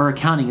or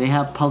accounting. They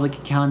have public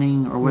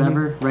accounting or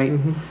whatever, right?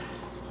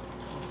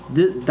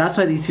 That's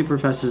why these 2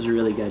 professors are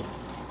really good.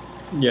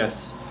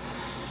 Yes.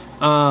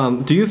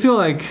 Do you feel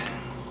like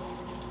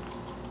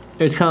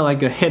it's kind of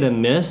like a hit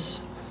and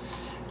miss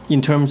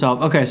in terms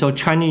of, okay, so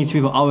Chinese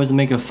people always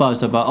make a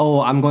fuss about,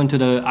 oh, I'm going to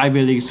the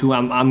Ivy League school,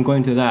 I'm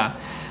going to that.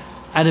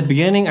 At the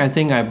beginning, I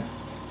think I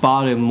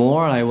bought it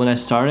more like when I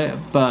started,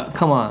 but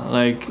come on,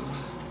 like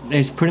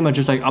it's pretty much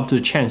just like up to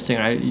the chance thing,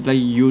 right? Like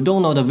you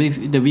don't know the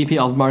VP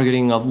of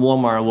marketing of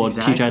Walmart will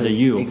teach either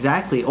you.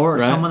 Exactly. Or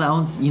right? Someone that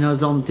owns,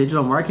 his own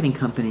digital marketing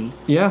company.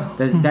 Yeah.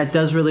 That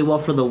does really well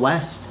for the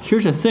West.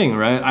 Here's the thing,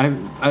 right?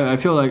 I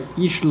feel like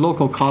each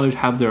local college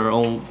have their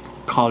own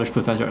college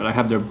professor, like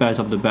have their best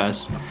of the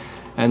best.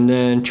 And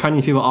then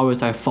Chinese people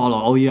always like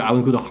follow, oh yeah, I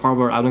want to go to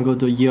Harvard, I want to go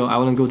to Yale, I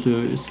want to go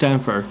to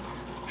Stanford.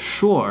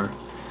 Sure.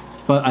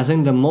 But I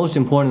think the most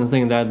important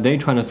thing that they're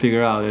trying to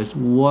figure out is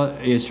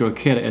what is your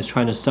kid is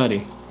trying to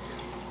study.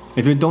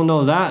 If you don't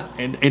know that,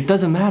 it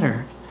doesn't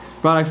matter.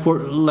 But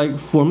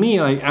for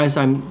me, like as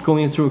I'm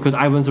going through, because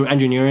I went through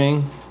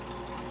engineering,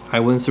 I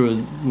went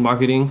through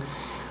marketing,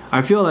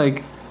 I feel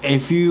like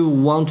if you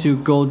want to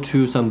go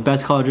to some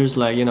best colleges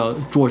like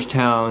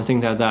Georgetown,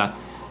 things like that,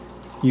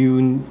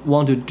 you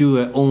want to do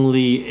it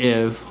only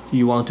if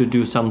you want to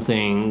do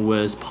something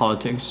with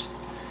politics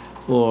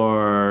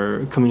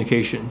or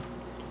communication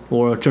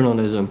or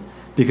journalism,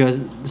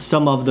 because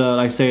some of the,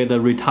 like say the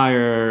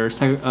retired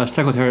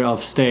secretary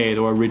of state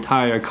or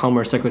retired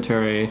commerce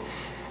secretary,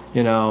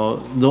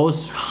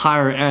 those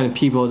higher end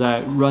people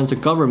that runs the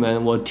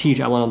government will teach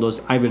at one of those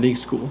Ivy League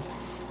school.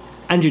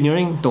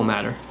 Engineering don't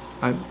matter.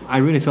 I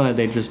really feel like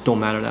they just don't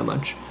matter that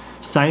much.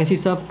 Sciencey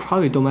stuff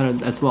probably don't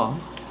matter as well,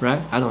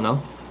 right? I don't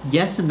know.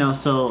 Yes and no.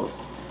 So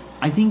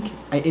I think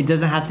it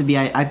doesn't have to be.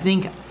 I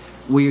think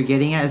what you're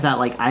getting at is that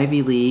like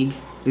Ivy League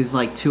is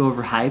like too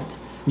overhyped.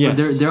 Yes.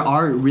 But there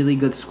are really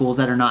good schools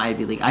that are not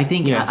Ivy League. I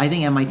think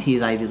MIT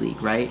is Ivy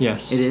League, right?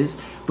 Yes. It is.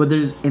 But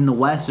there's in the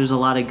West there's a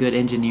lot of good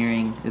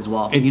engineering as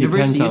well. It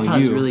University depends of Utah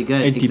on is you. really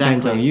good. It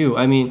depends on you.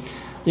 I mean,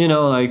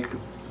 like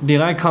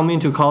did I come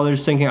into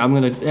college thinking I'm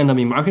going to end up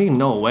in marketing?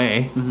 No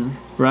way.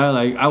 Right?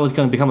 Like I was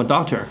going to become a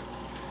doctor.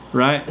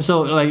 Right?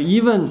 So like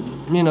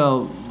even,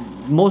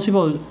 most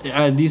people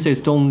these days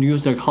don't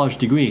use their college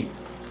degree.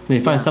 They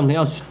find something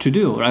else to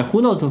do, right?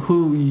 Who knows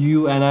who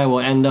you and I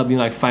will end up in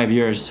like 5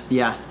 years?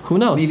 Yeah. Who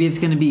knows? Maybe it's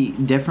going to be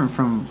different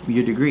from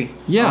your degree.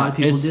 Yeah. A lot of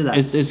people do that.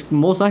 It's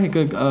most likely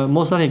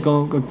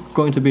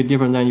going to be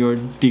different than your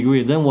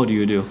degree. Then what do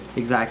you do?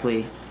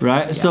 Exactly.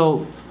 Right? Yeah.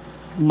 So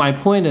my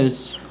point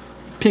is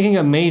picking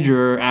a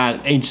major at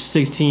age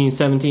 16,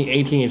 17,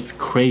 18 is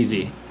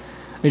crazy.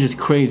 It's just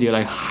crazy.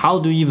 Like how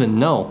do you even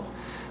know?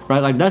 Right?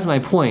 Like that's my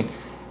point.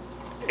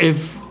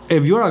 If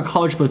you're a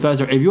college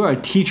professor, if you're a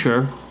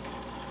teacher,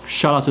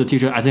 shout out to the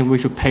teacher, I think we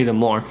should pay them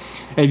more.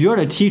 If you're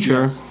a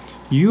teacher,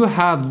 you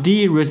have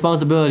the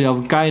responsibility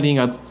of guiding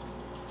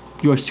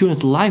your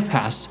students' life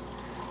path.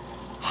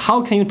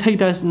 How can you take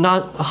that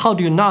how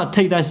do you not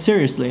take that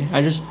seriously?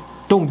 I just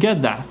don't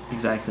get that.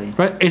 Exactly.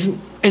 Right?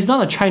 It's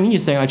not a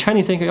Chinese thing. A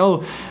Chinese thing,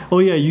 oh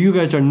yeah, you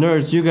guys are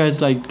nerds, you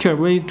guys like care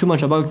way too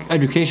much about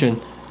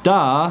education.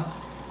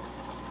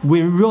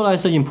 we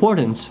realize the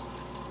importance,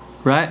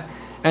 right?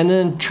 And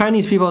then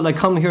Chinese people that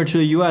come here to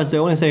the U.S., they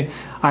only say,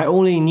 I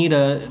only need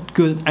a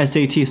good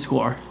SAT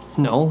score.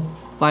 No.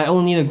 I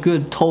only need a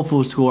good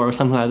TOEFL score or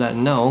something like that.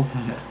 No.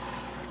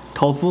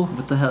 TOEFL?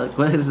 What the hell?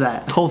 What is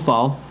that?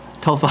 TOEFL.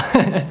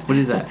 What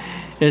is that?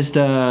 It's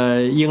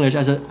the English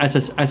as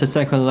a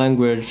second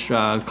language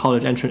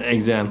college entrance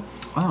exam.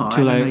 Oh, I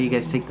didn't know you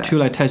guys take that. To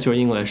like test your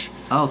English.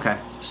 Oh, okay.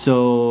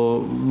 So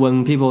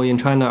when people in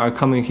China are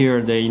coming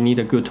here, they need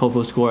a good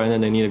TOEFL score, and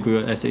then they need a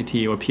good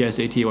SAT or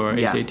PSAT or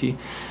ACT.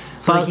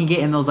 So they can get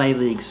in those Ivy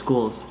League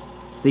schools.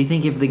 They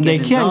think if they get they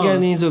in can't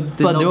those, get into,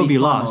 but they'll be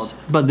lost.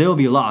 But they'll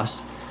be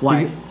lost.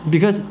 Why?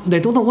 Because they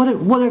don't know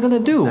what they're gonna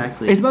do.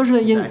 Exactly.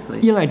 Especially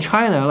in like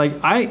China. Like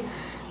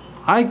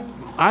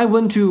I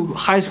went to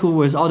high school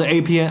with all the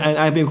AP and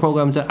IB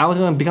programs. I was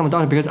gonna become a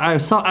doctor because I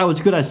thought I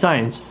was good at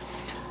science.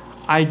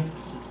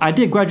 I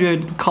did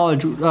graduate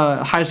college,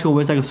 high school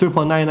with like a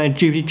 3.99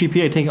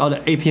 GPA, taking all the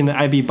AP and the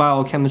IB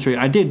biochemistry.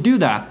 I did do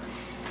that.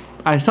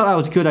 I thought I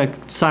was good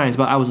at science,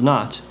 but I was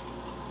not.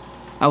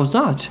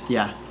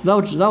 Yeah. That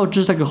was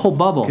just like a whole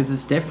bubble. Because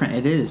it's different.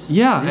 It is.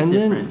 Yeah, it is and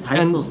different. then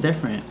High school's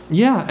different.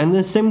 Yeah, and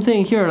the same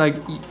thing here. Like,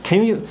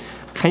 can you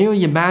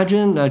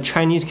imagine a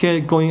Chinese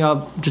kid going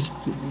up just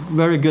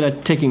very good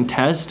at taking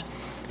tests,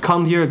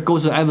 come here, go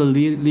to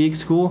Ivy League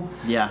school?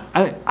 Yeah.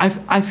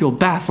 I feel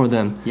bad for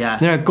them. Yeah.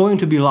 They're going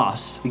to be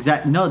lost.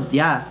 Exactly. No.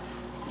 Yeah.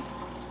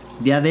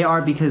 Yeah, they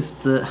are because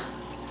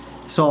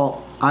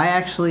So I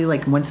actually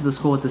like went to the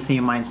school with the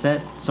same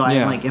mindset. So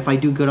I'm like, if I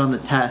do good on the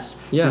test,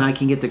 then I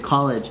can get to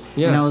college.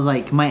 Yeah. And I was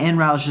like, my end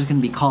route is just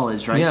gonna be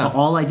college, right? Yeah. So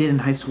all I did in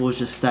high school was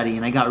just study,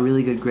 and I got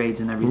really good grades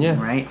and everything,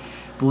 right?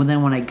 But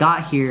then when I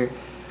got here,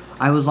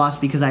 I was lost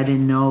because I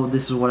didn't know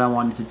this is what I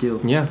wanted to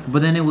do. Yeah.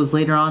 But then it was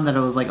later on that I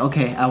was like,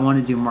 okay, I want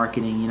to do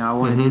marketing. You know, I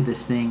want to do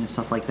this thing and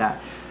stuff like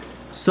that.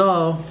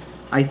 So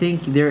I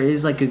think there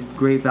is like a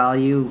great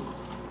value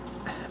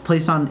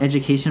placed on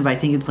education, but I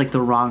think it's like the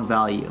wrong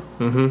value.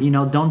 You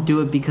know, don't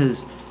do it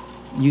because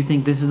you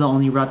think this is the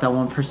only route that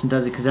one person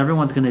does it, because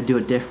everyone's gonna do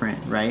it different,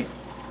 right?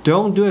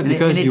 Don't do it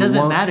because it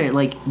doesn't matter.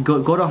 Like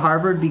go to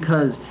Harvard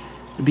because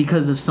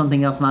of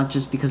something else, not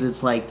just because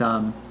it's like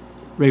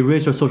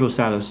raise your social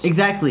status.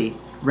 Exactly,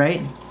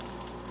 right?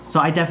 So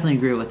I definitely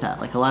agree with that.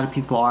 Like a lot of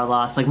people are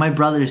lost. Like my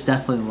brother's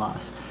definitely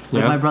lost.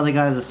 Like my brother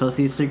got his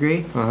associate's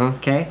degree,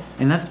 okay,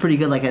 and that's pretty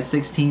good. Like at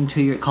 16,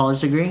 2-year college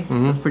degree,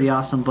 that's pretty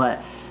awesome.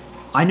 But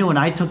I knew when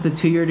I took the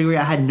 2-year degree,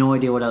 I had no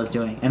idea what I was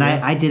doing. And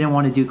I didn't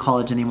want to do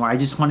college anymore. I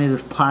just wanted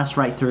to pass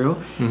right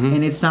through.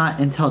 And it's not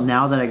until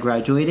now that I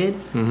graduated.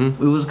 It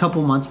was a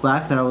couple months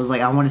back that I was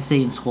like, I want to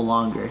stay in school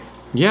longer.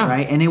 Yeah.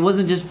 Right? And it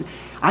wasn't just...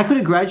 I could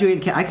have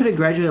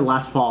graduated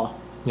last fall.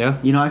 Yeah.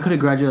 You know, I could have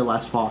graduated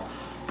last fall.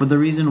 But the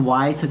reason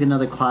why I took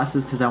another class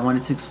is because I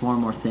wanted to explore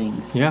more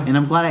things. Yeah. And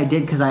I'm glad I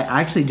did, because I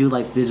actually do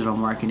like digital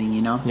marketing,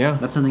 you know? Yeah.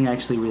 That's something I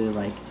actually really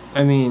like.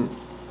 I mean,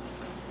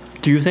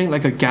 do you think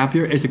like a gap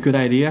year is a good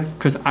idea?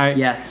 Because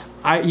Yes.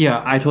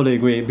 I totally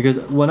agree. Because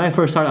when I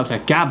first started, I was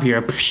like, gap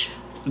year, psh,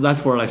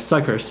 that's for like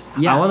suckers.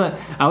 Yeah.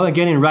 I wanna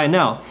get in right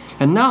now.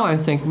 And now I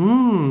think,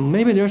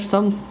 maybe there's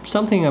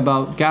something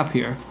about gap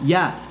year.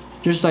 Yeah.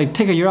 Just like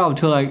take a year out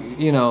to like,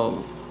 you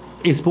know,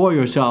 explore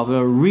yourself,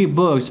 read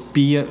books,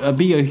 be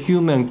a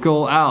human,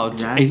 go out,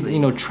 Exactly. you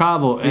know,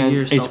 travel Figure and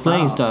yourself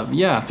explain out. stuff.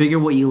 Yeah. Figure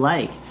what you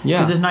like. Yeah.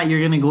 Because if not, you're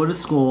going to go to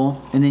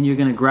school and then you're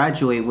going to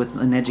graduate with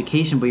an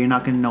education, but you're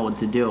not going to know what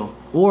to do.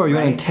 Or you're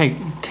Right. gonna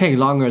take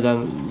longer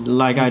than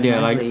like I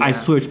did. Like Exactly, I yeah.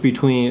 switched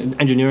between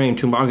engineering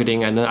to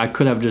marketing, and then I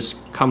could have just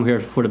come here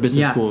for the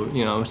business Yeah. school.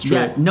 You know, straight.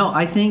 Yeah, no,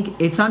 I think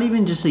it's not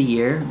even just a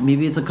year.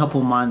 Maybe it's a couple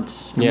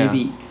months. Or Yeah.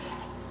 Maybe.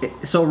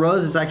 So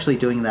Rose is actually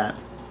doing that.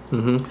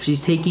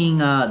 She's taking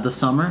the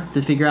summer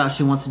to figure out if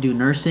she wants to do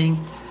nursing,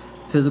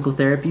 physical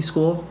therapy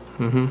school,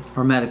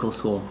 or medical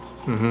school.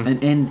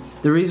 And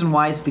the reason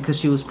why is because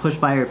she was pushed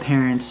by her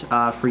parents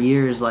for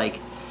years, like,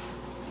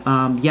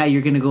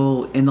 you're gonna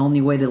go, and the only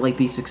way to like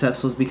be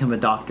successful is become a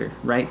doctor,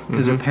 right?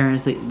 Because her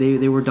parents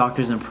they were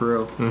doctors in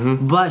Peru,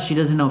 but she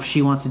doesn't know if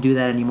she wants to do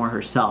that anymore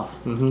herself.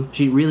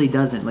 She really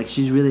doesn't. Like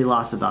she's really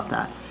lost about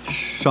that.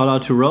 Shout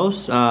out to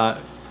Rose.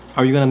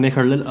 Are you gonna make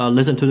her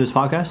listen to this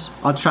podcast?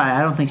 I'll try.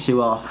 I don't think she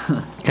will,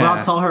 but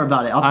I'll tell her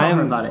about it. I'll tell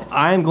her about it.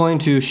 I'm going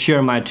to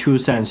share my 2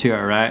 cents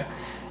here, right?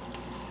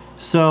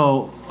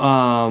 So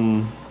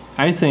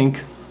I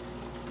think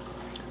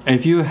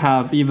if you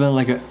have even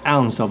like an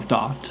ounce of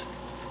doubt,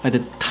 like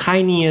the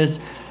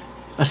tiniest,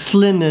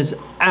 slimmest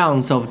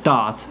ounce of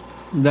doubt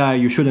that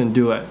you shouldn't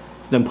do it,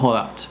 then pull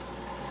out.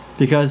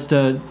 Because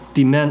the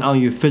demand on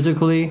you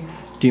physically,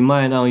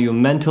 demand on you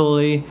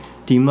mentally,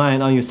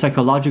 demand on you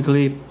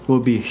psychologically will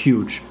be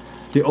huge.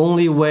 The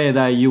only way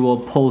that you will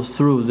pull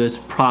through this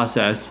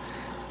process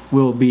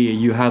will be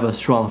you have a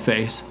strong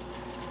faith.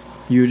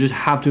 You just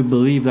have to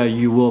believe that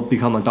you will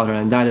become a doctor,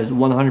 and that is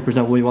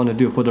 100% what you want to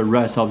do for the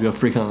rest of your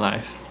freaking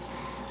life.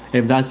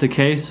 If that's the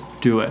case,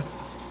 do it.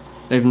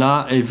 If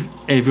not, if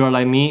you're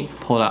like me,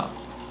 pull out.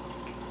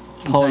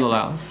 Pull it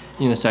out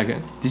in a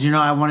second. Did you know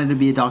I wanted to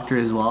be a doctor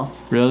as well?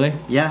 Really?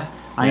 Yeah.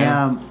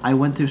 I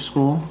went through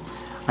school.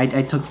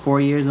 I took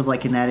 4 years of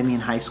like anatomy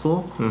in high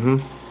school,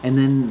 and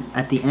then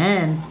at the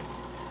end,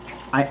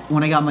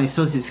 when I got my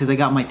associates, because I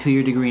got my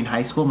 2-year degree in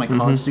high school, my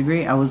college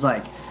degree, I was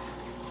like,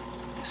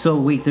 so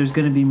wait, there's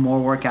gonna be more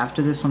work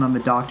after this when I'm a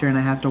doctor and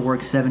I have to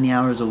work 70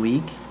 hours a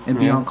week and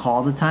be on call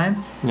all the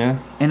time. Yeah.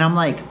 And I'm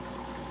like,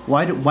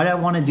 why do I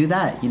want to do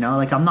that? You know,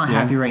 like I'm not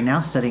happy right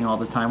now studying all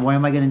the time. Why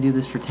am I gonna do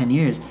this for 10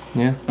 years?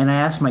 Yeah. And I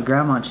asked my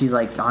grandma, and she's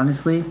like,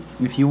 honestly,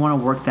 if you want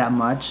to work that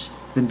much,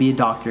 then be a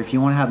doctor. If you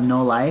want to have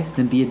no life,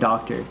 then be a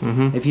doctor.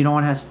 If you don't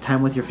want to have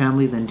time with your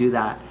family, then do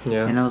that.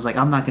 Yeah. And I was like,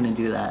 I'm not gonna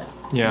do that.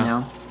 Yeah. You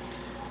know.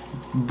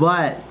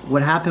 But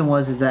what happened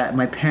was that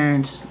my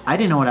parents, I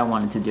didn't know what I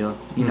wanted to do.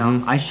 You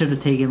know, I should have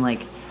taken my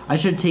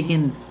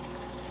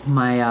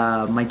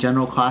my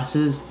general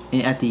classes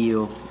at the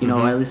U. You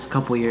know, at least a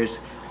couple years.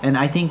 And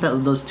I think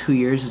that those 2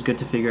 years is good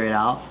to figure it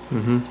out.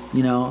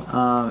 You know,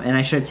 and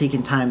I should have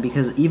taken time,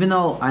 because even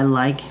though I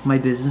like my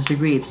business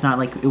degree, it's not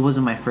like it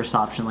wasn't my first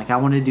option. Like I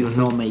wanted to do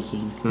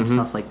filmmaking and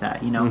stuff like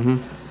that. You know,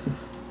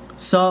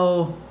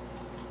 so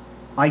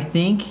I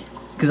think,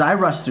 because I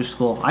rushed through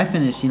school, I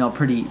finished, you know,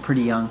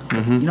 pretty young.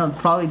 You know,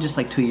 probably just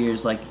like 2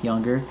 years like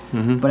younger.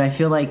 But I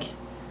feel like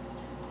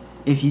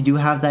if you do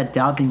have that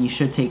doubt, then you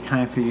should take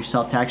time for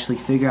yourself to actually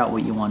figure out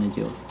what you want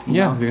to do. You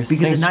know?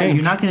 Because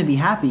you're not going to be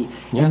happy.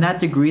 Yeah. And that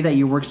degree that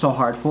you work so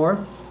hard for,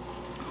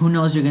 who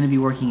knows you're going to be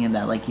working in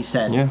that, like you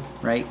said. Yeah.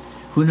 Right?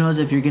 Who knows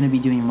if you're going to be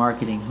doing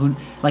marketing?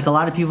 Like a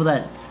lot of people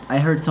that, I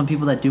heard some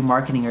people that do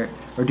marketing are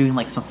doing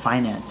like some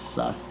finance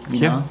stuff,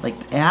 you know? Like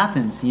it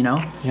happens, you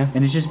know? Yeah.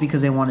 And it's just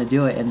because they want to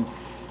do it. And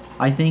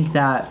I think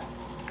that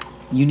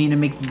you need to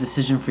make the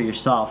decision for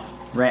yourself,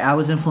 right? I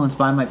was influenced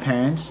by my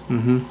parents.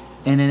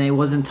 And then it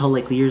wasn't until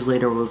like years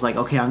later where it was like,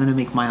 okay, I'm gonna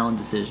make my own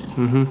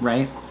decision,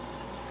 right?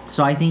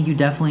 So I think you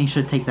definitely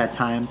should take that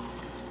time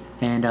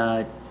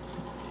and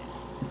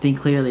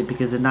think clearly,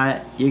 because if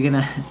not, you're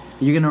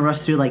gonna rush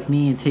through like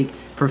me and take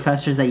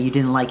professors that you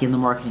didn't like in the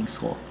marketing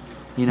school,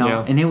 you know.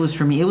 Yeah. And it was,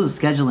 for me, it was a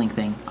scheduling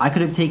thing. I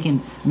could have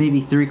taken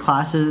maybe 3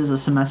 classes a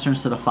semester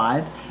instead of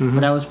 5,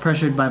 but I was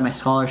pressured by my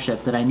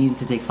scholarship that I needed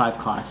to take 5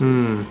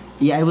 classes.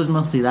 Yeah, it was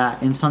mostly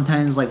that, and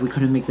sometimes like we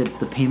couldn't make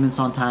the payments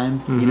on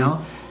time, you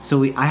know.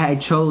 So I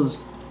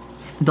chose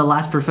the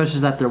last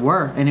professors that there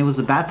were, and it was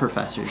the bad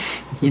professors.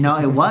 You know,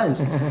 it was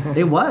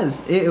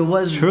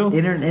true.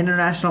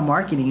 International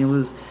marketing. It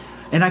was,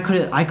 and I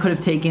could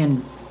have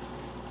taken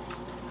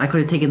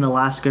the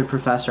last good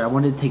professor. I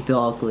wanted to take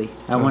Bill Oakley.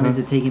 I wanted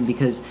to take him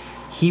because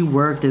he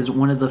worked as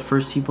one of the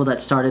first people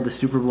that started the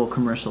Super Bowl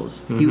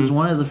commercials. He was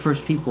one of the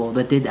first people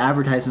that did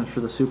advertisements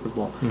for the Super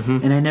Bowl,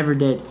 and I never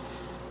did.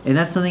 And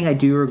that's something I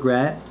do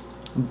regret,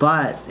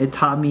 but it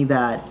taught me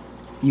that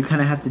you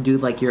kind of have to do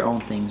like your own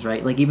things,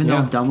 right? Like even though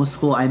I'm done with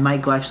school, I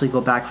might actually go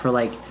back for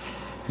like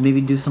maybe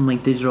do some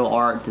like digital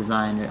art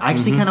design. I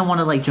actually kind of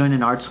want to like join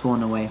an art school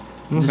in a way.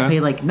 Just pay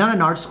like, not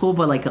an art school,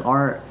 but like an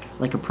art,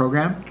 like a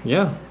program.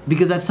 Yeah.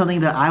 Because that's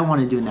something that I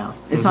want to do now.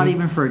 It's not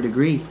even for a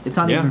degree. It's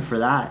not even for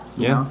that.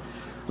 You know,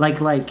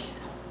 like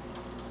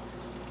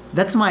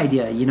that's my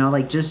idea. You know,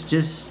 like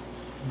just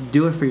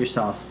do it for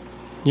yourself.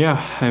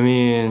 Yeah, I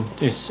mean,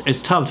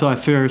 it's tough to like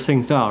figure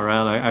things out,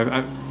 right?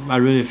 Like I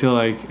really feel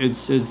like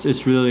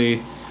it's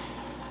really,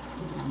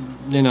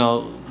 you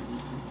know,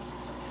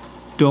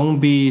 don't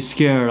be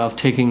scared of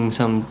taking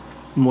some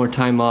more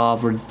time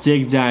off or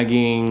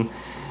zigzagging,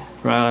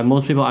 right? Like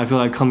most people, I feel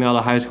like coming out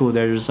of high school,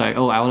 they're just like,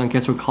 oh, I want to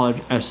get through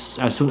college as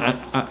soon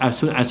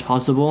as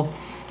possible,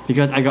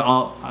 because I got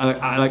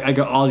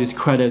all these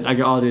credits, I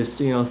got all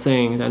these, you know,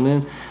 things, and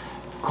then,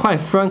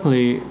 quite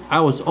frankly,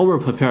 I was over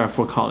prepared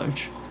for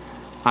college.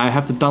 I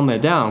have to dumb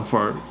it down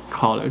for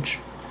college,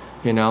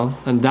 you know,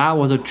 and that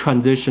was a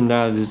transition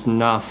that is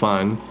not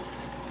fun,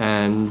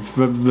 and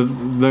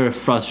very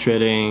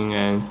frustrating,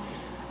 and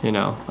you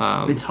know.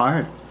 It's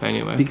hard.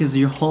 Anyway. Because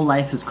your whole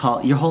life is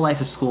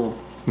school.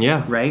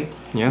 Yeah. Right.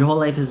 Yeah. Your whole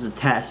life is a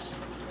test.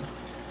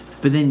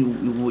 But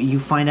then you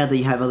find out that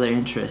you have other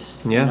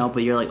interests, you know,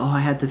 but you're like, oh,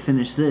 I had to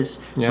finish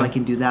this so I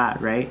can do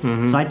that, right?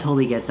 So I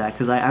totally get that,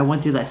 because I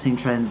went through that same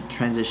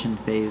transition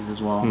phase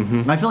as well.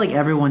 And I feel like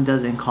everyone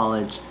does in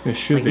college. It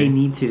should like be.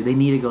 They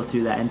need to go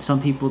through that. And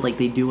some people, like,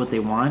 they do what they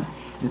want,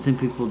 and some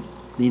people,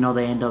 you know,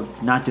 they end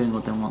up not doing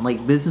what they want.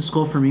 Like, business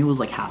school for me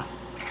was like half.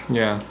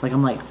 Yeah. Like,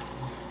 I'm like,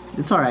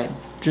 it's all right.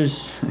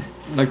 Just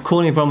like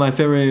quoting from my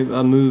favorite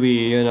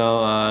movie, you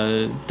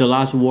know, The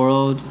Last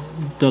Word.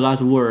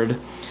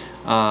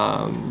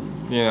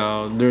 You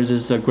know, there's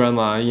this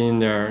grandma in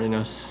there, you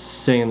know,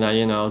 saying that,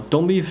 you know,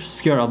 don't be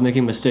scared of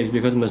making mistakes,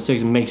 because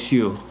mistakes makes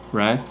you,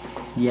 right?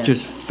 Yeah.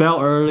 Just fail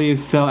early,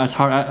 fail as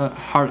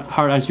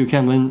hard as you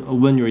can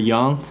when you're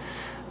young.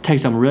 Take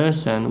some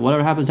risks, and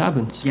whatever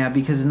happens. Yeah,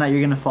 because if not,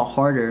 you're gonna fall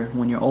harder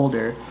when you're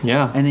older.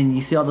 Yeah. And then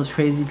you see all those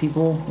crazy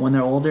people when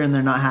they're older and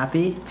they're not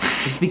happy.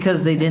 It's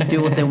because they didn't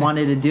do what they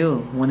wanted to do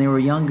when they were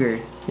younger.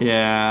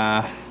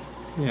 Yeah,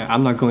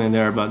 I'm not going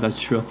there, but that's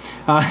true.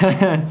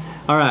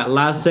 All right,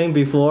 last thing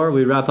before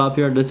we wrap up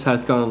here. This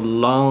has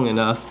gone long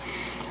enough.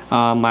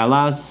 My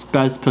last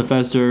best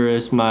professor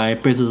is my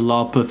business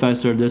law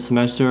professor this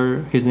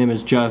semester. His name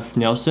is Jeff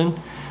Nelson.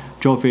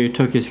 Geoffrey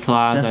took his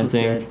class, Jeff I was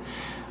think.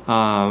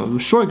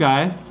 good. Short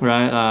guy,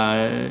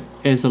 right?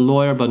 Is a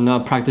lawyer but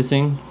not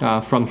practicing.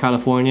 From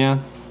California,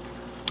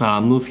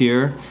 moved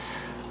here.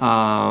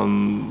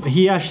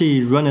 He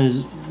actually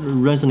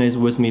resonates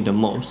with me the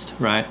most,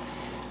 right?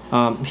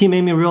 He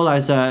made me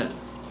realize that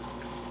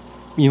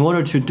in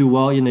order to do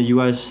well in the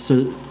U.S.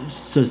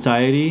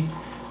 society,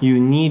 you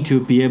need to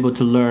be able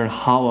to learn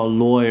how a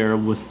lawyer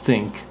would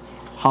think,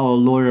 how a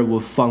lawyer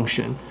would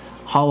function,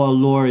 how a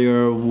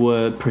lawyer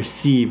would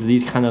perceive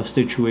these kind of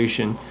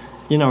situation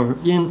in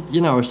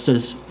our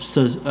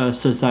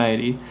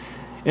society.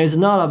 It's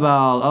not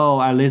about, oh,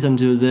 I listen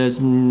to this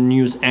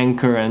news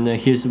anchor and then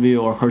his view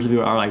or her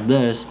view are like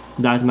this.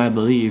 That's my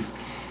belief.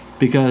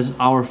 Because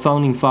our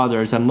founding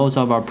fathers and most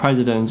of our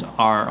presidents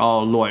are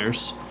all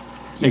lawyers,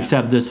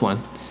 except this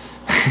one.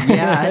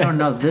 Yeah, I don't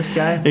know this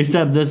guy.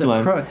 Except this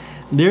one. Crook.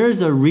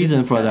 There's a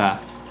reason for guy.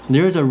 that.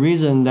 There's a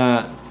reason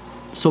that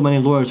so many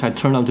lawyers have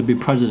turned out to be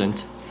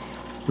president,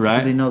 right?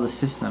 Because they know the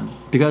system.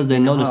 Because they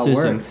know the how it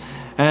system. works.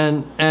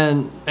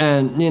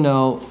 And you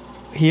know,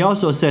 he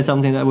also said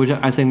something that which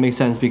I think makes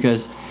sense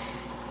because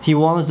he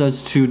wants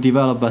us to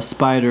develop a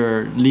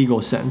spider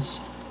legal sense.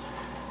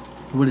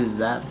 What is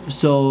that?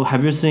 So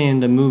have you seen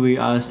the movie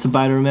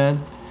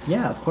Spider-Man?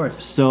 Yeah, of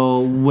course.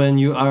 So when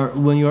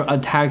you're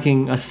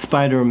attacking a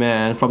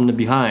Spider-Man from the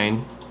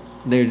behind,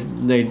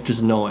 they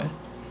just know it.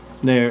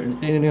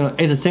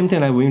 It's the same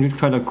thing like when you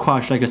try to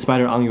crush like a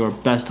spider on your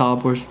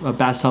bathtub or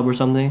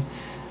something.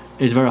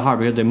 It's very hard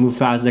because they move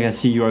fast. They can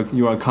see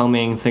you are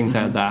coming, things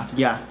like that.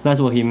 Yeah. That's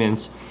what he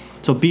means.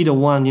 So be the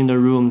one in the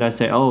room that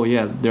say, oh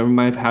yeah, there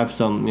might have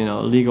some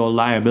legal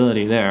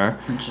liability there.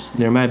 Interesting.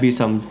 There might be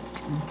some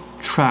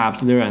traps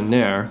there and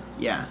there.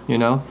 Yeah.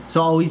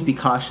 So always be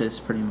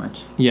cautious, pretty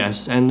much.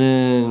 Yes, and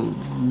then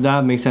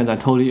that makes sense. I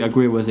totally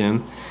agree with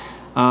him.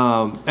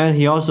 And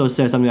he also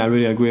said something I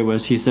really agree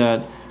with. He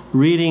said,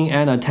 reading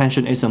and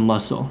attention is a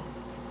muscle.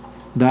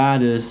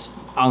 That is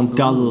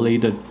undoubtedly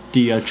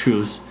the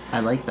truth. I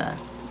like that.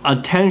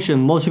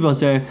 Attention, most people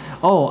say,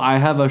 oh, I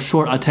have a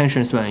short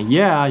attention span.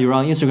 Yeah, you're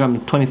on Instagram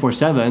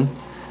 24/7.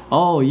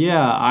 Oh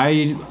yeah,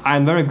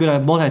 I'm very good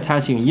at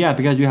multitasking. Yeah,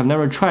 because you have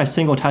never tried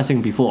single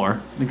tasking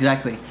before.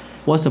 Exactly.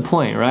 What's the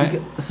point,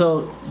 right?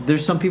 So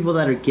there's some people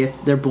that are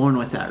they're born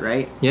with that,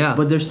 right? Yeah.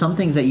 But there's some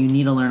things that you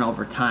need to learn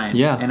over time.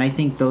 Yeah. And I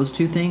think those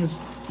two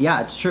things, yeah,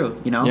 it's true.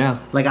 Yeah.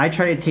 Like I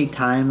try to take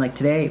time. Like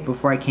today,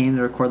 before I came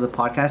to record the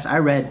podcast, I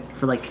read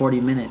for like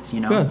 40 minutes.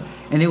 Good.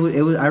 And it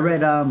was I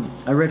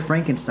read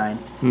Frankenstein.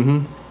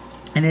 Mm-hmm.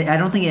 And I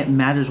don't think it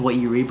matters what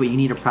you read, but you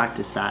need to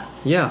practice that.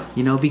 Yeah.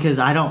 Because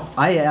I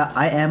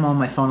am on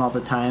my phone all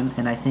the time,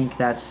 and I think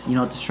that's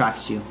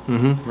distracts you.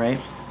 Mm-hmm. Right.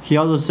 He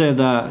also said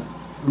that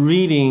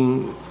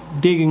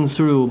digging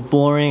through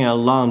boring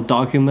and long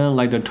document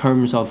like the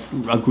terms of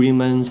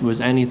agreements with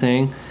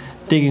anything,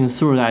 digging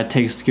through that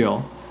takes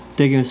skill.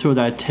 Digging through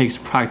that takes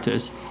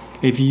practice.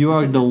 If you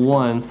are the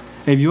one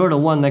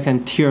that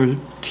can tear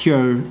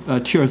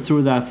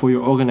through that for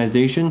your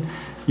organization,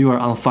 you are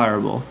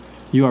unfireable.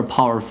 You are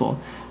powerful.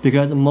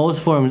 Because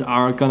most firms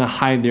are gonna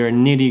hide their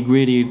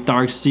nitty-gritty,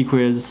 dark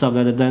secret stuff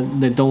that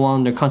they don't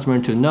want the customer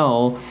to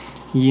know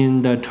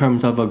in the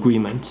terms of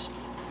agreements.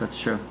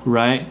 That's true.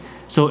 Right?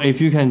 So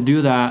if you can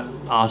do that,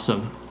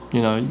 awesome.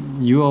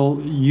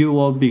 You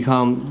will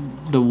become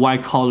the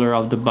white collar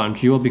of the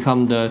bunch. You will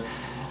become the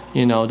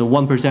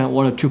 1%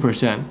 or the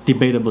 2%.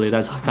 Debatably,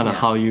 that's kind of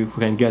how you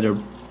can get a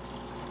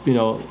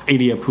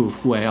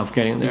 80-proof way of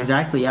getting there.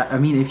 Exactly. Yeah. I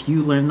mean, if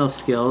you learn those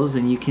skills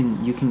and you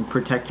can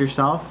protect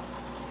yourself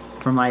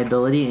from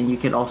liability, and you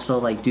can also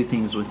like do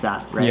things with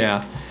that, right?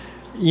 Yeah.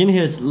 In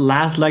his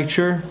last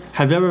lecture,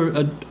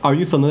 are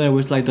you familiar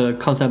with like the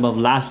concept of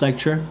last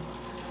lecture?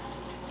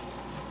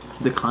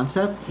 The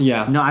concept?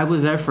 Yeah. No, I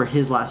was there for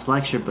his last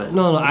lecture, but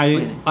No,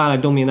 explain it. I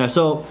don't mean that.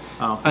 So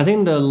Oh. I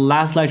think the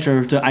last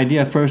lecture, the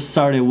idea first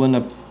started when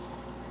a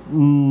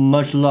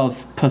much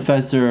loved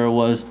professor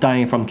was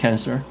dying from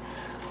cancer,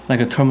 like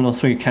a terminal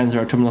 3 cancer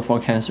or terminal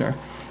 4 cancer,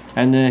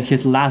 and then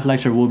his last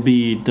lecture will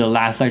be the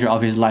last lecture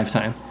of his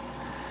lifetime.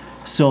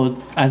 So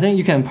I think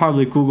you can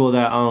probably Google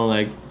that on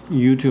like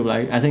YouTube.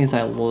 Like I think it's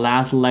like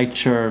last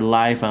lecture,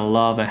 life and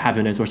love and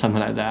happiness or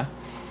something like that.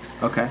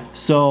 Okay.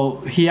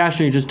 So he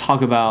actually just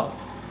talked about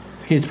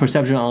his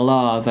perception on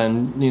love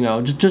and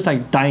just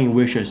like dying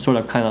wishes, sort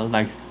of kind of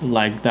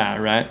like that,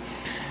 right?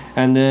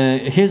 And then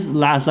his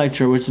last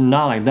lecture, which is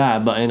not like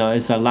that, but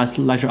it's the last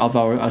lecture of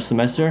our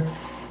semester,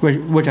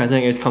 which I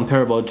think is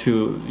comparable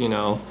to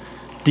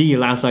the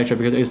last lecture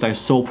because it's like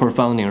so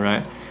profounding,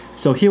 right?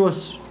 So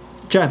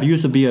Jeff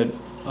used to be a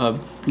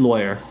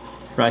lawyer,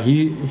 right?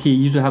 He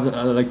used to have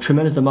like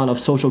tremendous amount of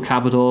social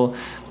capital,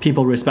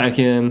 people respect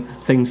him,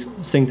 things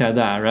like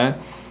that, right?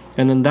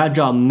 And then that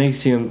job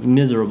makes him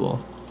miserable,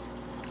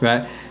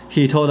 right?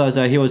 He told us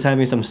that he was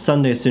having some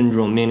Sunday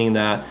syndrome, meaning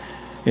that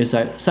it's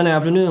like Sunday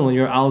afternoon when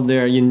you're out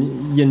there, you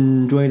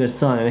enjoy the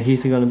sun, and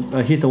he's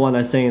the one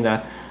that's saying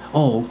that,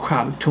 oh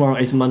crap, tomorrow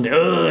is Monday.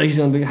 Ugh, he's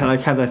gonna be,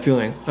 like have that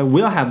feeling. Like,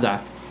 we all have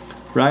that,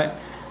 right?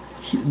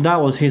 That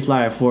was his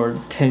life for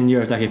 10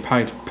 years. Like he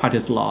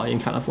practiced law in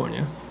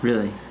California.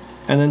 Really?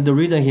 And then the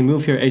reason he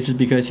moved here is just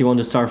because he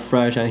wants to start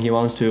fresh and he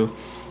wants to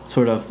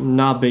sort of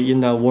not be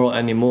in that world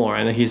anymore,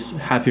 and he's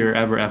happier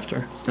ever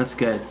after. That's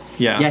good.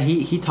 Yeah. Yeah,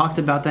 he talked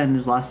about that in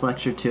his last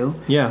lecture too.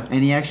 Yeah.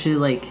 And he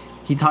actually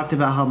he talked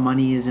about how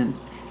money isn't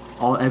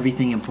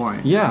everything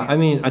important. Yeah, right? I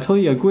mean, I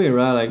totally agree,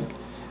 right? Like,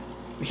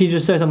 he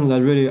just said something that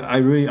I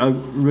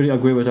really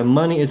agree with. That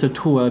money is a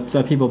tool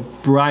that people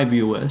bribe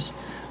you with.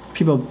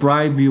 People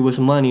bribe you with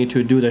money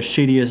to do the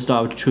shittiest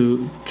stuff,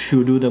 to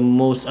do the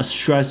most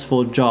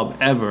stressful job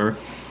ever,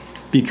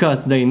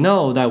 because they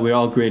know that we're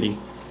all greedy.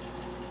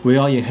 We're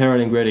all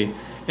inherently greedy.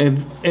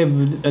 If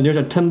there's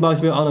a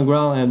 $10 bill on the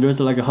ground and there's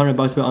like a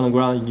 $100 bill on the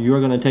ground,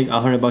 you're gonna take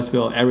a $100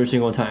 bill every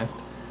single time,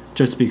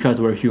 just because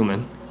we're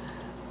human,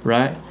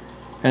 right?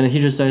 And he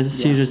just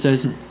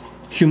says,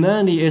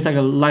 humanity is like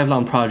a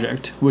lifelong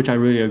project, which I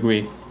really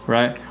agree,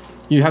 right?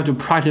 You have to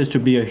practice to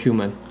be a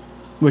human,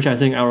 which I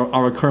think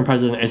our current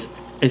president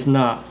is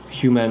not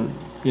human,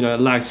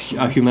 lacks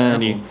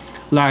humanity,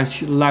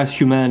 lacks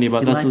humanity,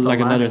 but that's like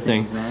another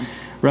thing, man.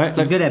 Right?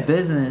 He's good at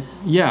business.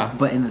 Yeah.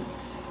 But in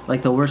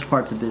like the worst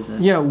parts of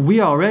business. Yeah,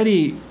 we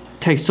already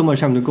take so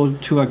much time to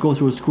go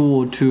through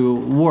school to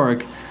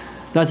work.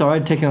 That's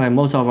already taking like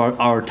most of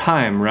our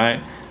time,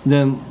 right?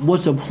 Then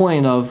what's the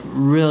point of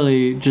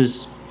really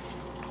just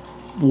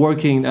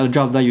working at a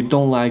job that you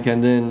don't like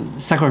and then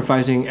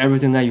sacrificing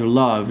everything that you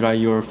love, right?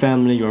 Your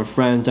family, your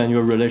friends, and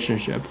your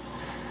relationship.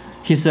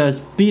 He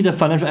says, be the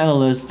financial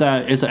analyst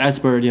that is an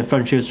expert in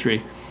French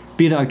history.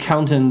 Be the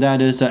accountant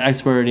that is an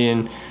expert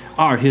in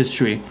art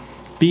history.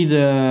 Be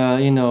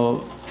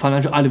the,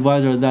 financial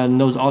advisor that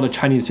knows all the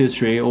Chinese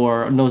history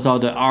or knows all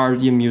the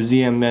art in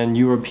museum and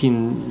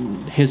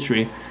European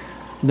history.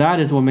 That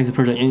is what makes a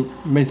person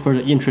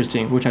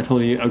interesting, which I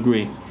totally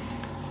agree,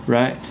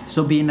 right?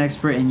 So be an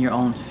expert in your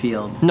own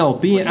field. No,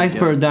 be an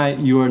expert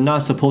that you're not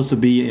supposed to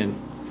be in.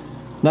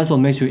 That's what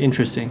makes you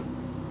interesting.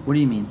 What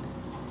do you mean?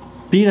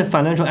 Be a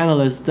financial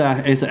analyst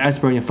that is an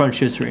expert in French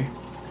history,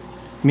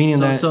 meaning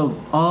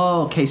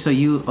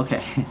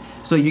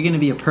So you're gonna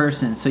be a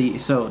person.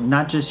 So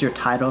not just your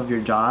title of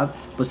your job,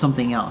 but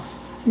something else.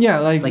 Yeah,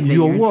 like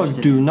your work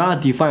do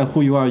not define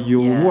who you are.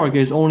 Your work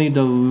is only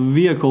the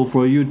vehicle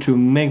for you to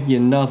make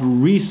enough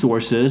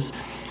resources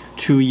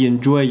to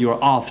enjoy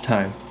your off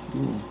time.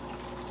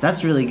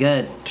 That's really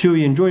good. To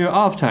enjoy your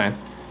off time,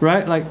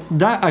 right? Like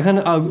that, I kind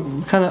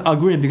of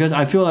agree, because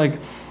I feel like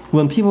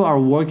when people are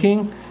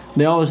working,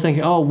 they always think,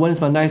 oh, when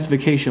is my next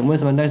vacation?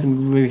 When's my next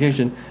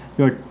vacation?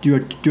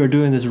 You're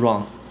doing this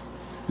wrong.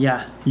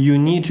 Yeah. You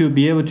need to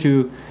be able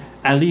to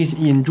at least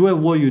enjoy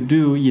what you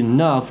do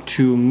enough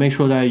to make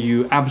sure that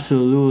you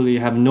absolutely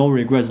have no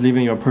regrets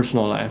living your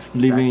personal life,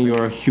 living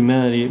your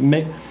humanity,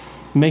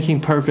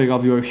 making perfect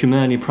of your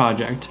humanity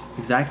project.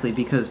 Exactly,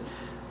 because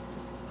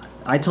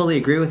I totally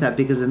agree with that,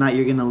 because if not,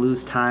 you're going to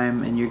lose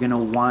time and you're going to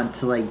want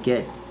to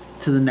get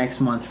to the next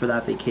month for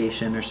that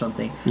vacation or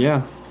something.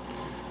 Yeah.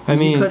 I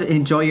mean, you could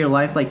enjoy your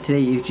life like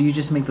today if you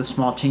just make the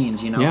small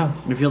change, Yeah.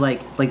 If you're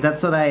like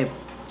that's what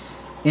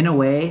in a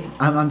way,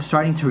 I'm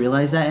starting to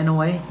realize that in a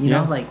way, you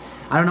know,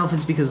 I don't know if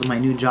it's because of my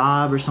new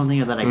job or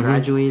something, or that I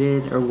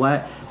graduated or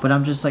what, but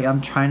I'm just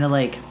I'm trying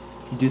to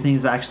do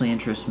things that actually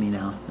interest me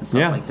now and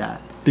stuff like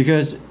that.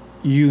 Because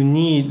you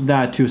need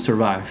that to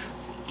survive.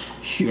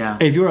 Yeah.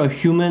 If you're a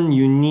human,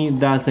 you need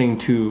that thing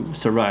to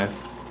survive.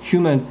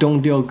 Humans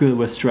don't deal good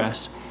with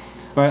stress.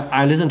 Right?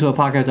 I listened to a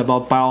podcast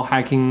about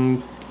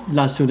biohacking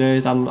last 2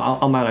 days. I'm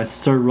on my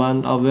third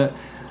run of it.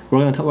 We're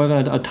gonna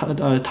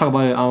talk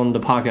about it on the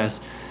podcast.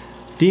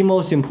 The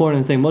most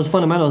important thing, most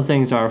fundamental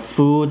things are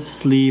food,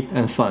 sleep,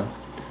 and fun.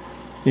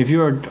 If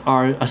you're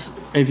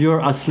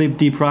sleep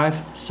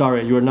deprived,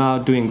 sorry, you're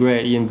not doing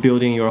great in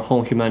building your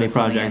whole humanity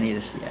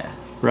project.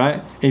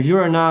 Right? If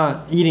you're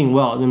not eating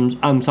well, then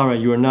I'm sorry,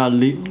 you're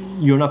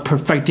not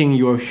perfecting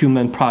your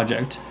human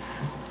project,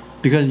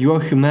 because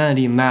your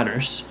humanity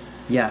matters.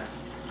 Yeah.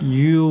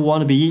 You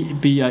want to be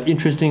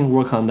interesting,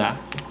 work on that.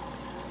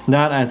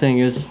 That I think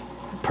is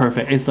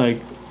perfect. It's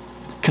like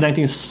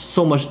connecting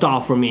so much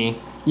stuff for me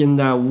in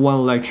that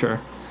one lecture.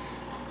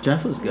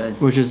 Jeff was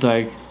good. Which is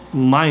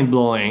mind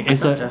blowing.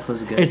 Jeff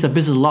was good. It's a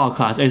business law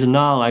class. It's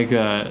not like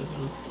a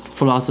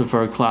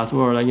philosopher class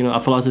or a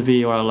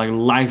philosophy or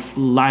life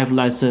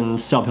lesson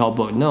self-help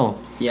book. No.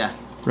 Yeah.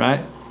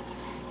 Right?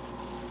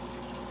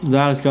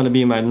 That is gonna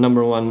be my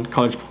number one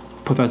college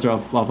professor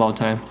of all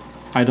time.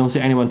 I don't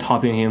see anyone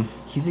topping him.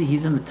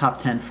 He's in the top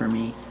 10 for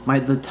me.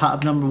 The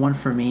top number one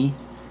for me,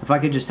 if I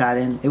could just add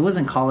in, it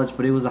wasn't college,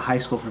 but it was a high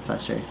school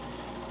professor.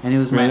 And it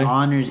was my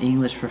honors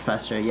English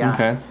professor. Yeah.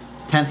 Okay.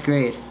 10th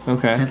grade.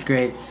 Okay. 10th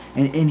grade.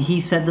 And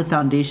he said the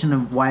foundation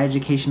of why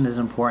education is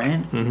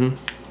important.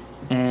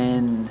 Mm-hmm.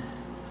 And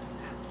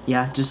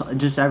yeah,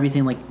 just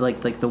everything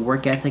like the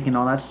work ethic and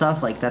all that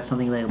stuff, that's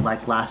something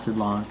that lasted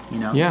long,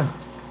 Yeah.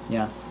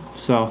 Yeah.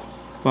 So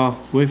Well,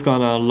 we've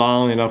gone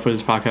long enough for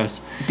this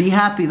podcast. Be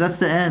happy. That's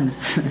the end.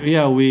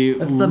 Yeah,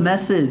 That's the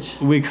message.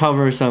 we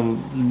cover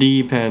some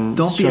deep and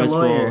Don't be a stressful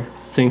lawyer.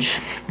 things.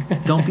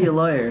 Don't be a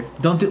lawyer.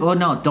 Don't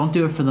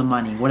do it for the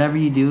money. Whatever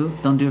you do,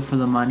 don't do it for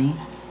the money.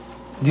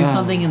 Do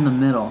something in the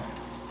middle.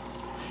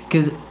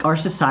 Because our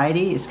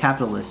society is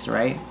capitalist,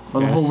 right?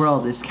 Well, the Yes. whole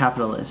world is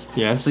capitalist.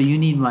 Yes. So you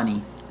need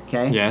money,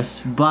 okay?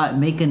 Yes. But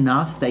make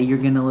enough that you're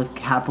gonna live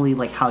happily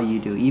like how you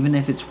do. Even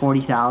if it's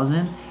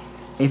 40,000,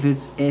 if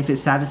it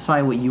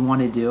satisfies what you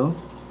want to do,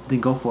 then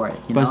go for it.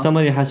 You But know?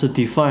 somebody has to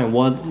define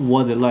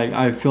what they like.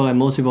 I feel like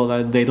most people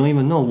like they don't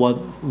even know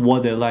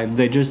what they like.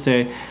 They just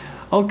say,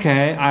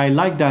 okay, I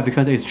like that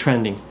because it's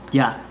trending.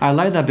 Yeah. I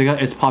like that because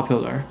it's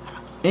popular.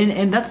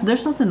 And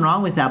there's nothing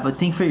wrong with that, but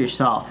think for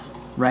yourself,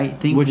 right?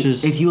 Think Which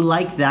is- if you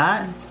like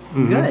that,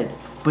 Mhm. good.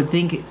 But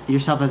think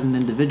yourself as an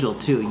individual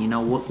too. You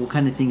know what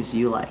kind of things do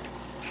you like?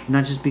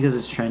 Not just because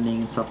it's trending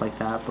and stuff like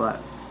that,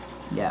 but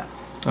yeah.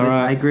 All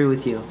right. I agree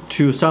with you.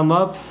 To sum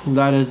up,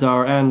 that is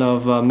our end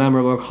of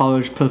Memorable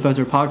College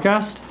Professor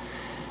podcast.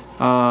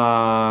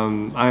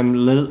 I'm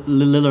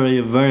literally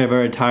very,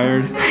 very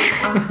tired.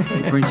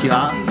 It brings you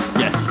out.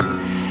 Yes.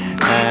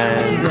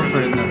 And Go for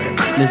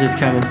another. this is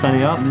Kevin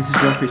signing off. And this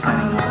is Geoffrey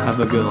signing off. Have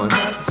a good one.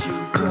 Let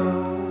you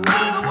go.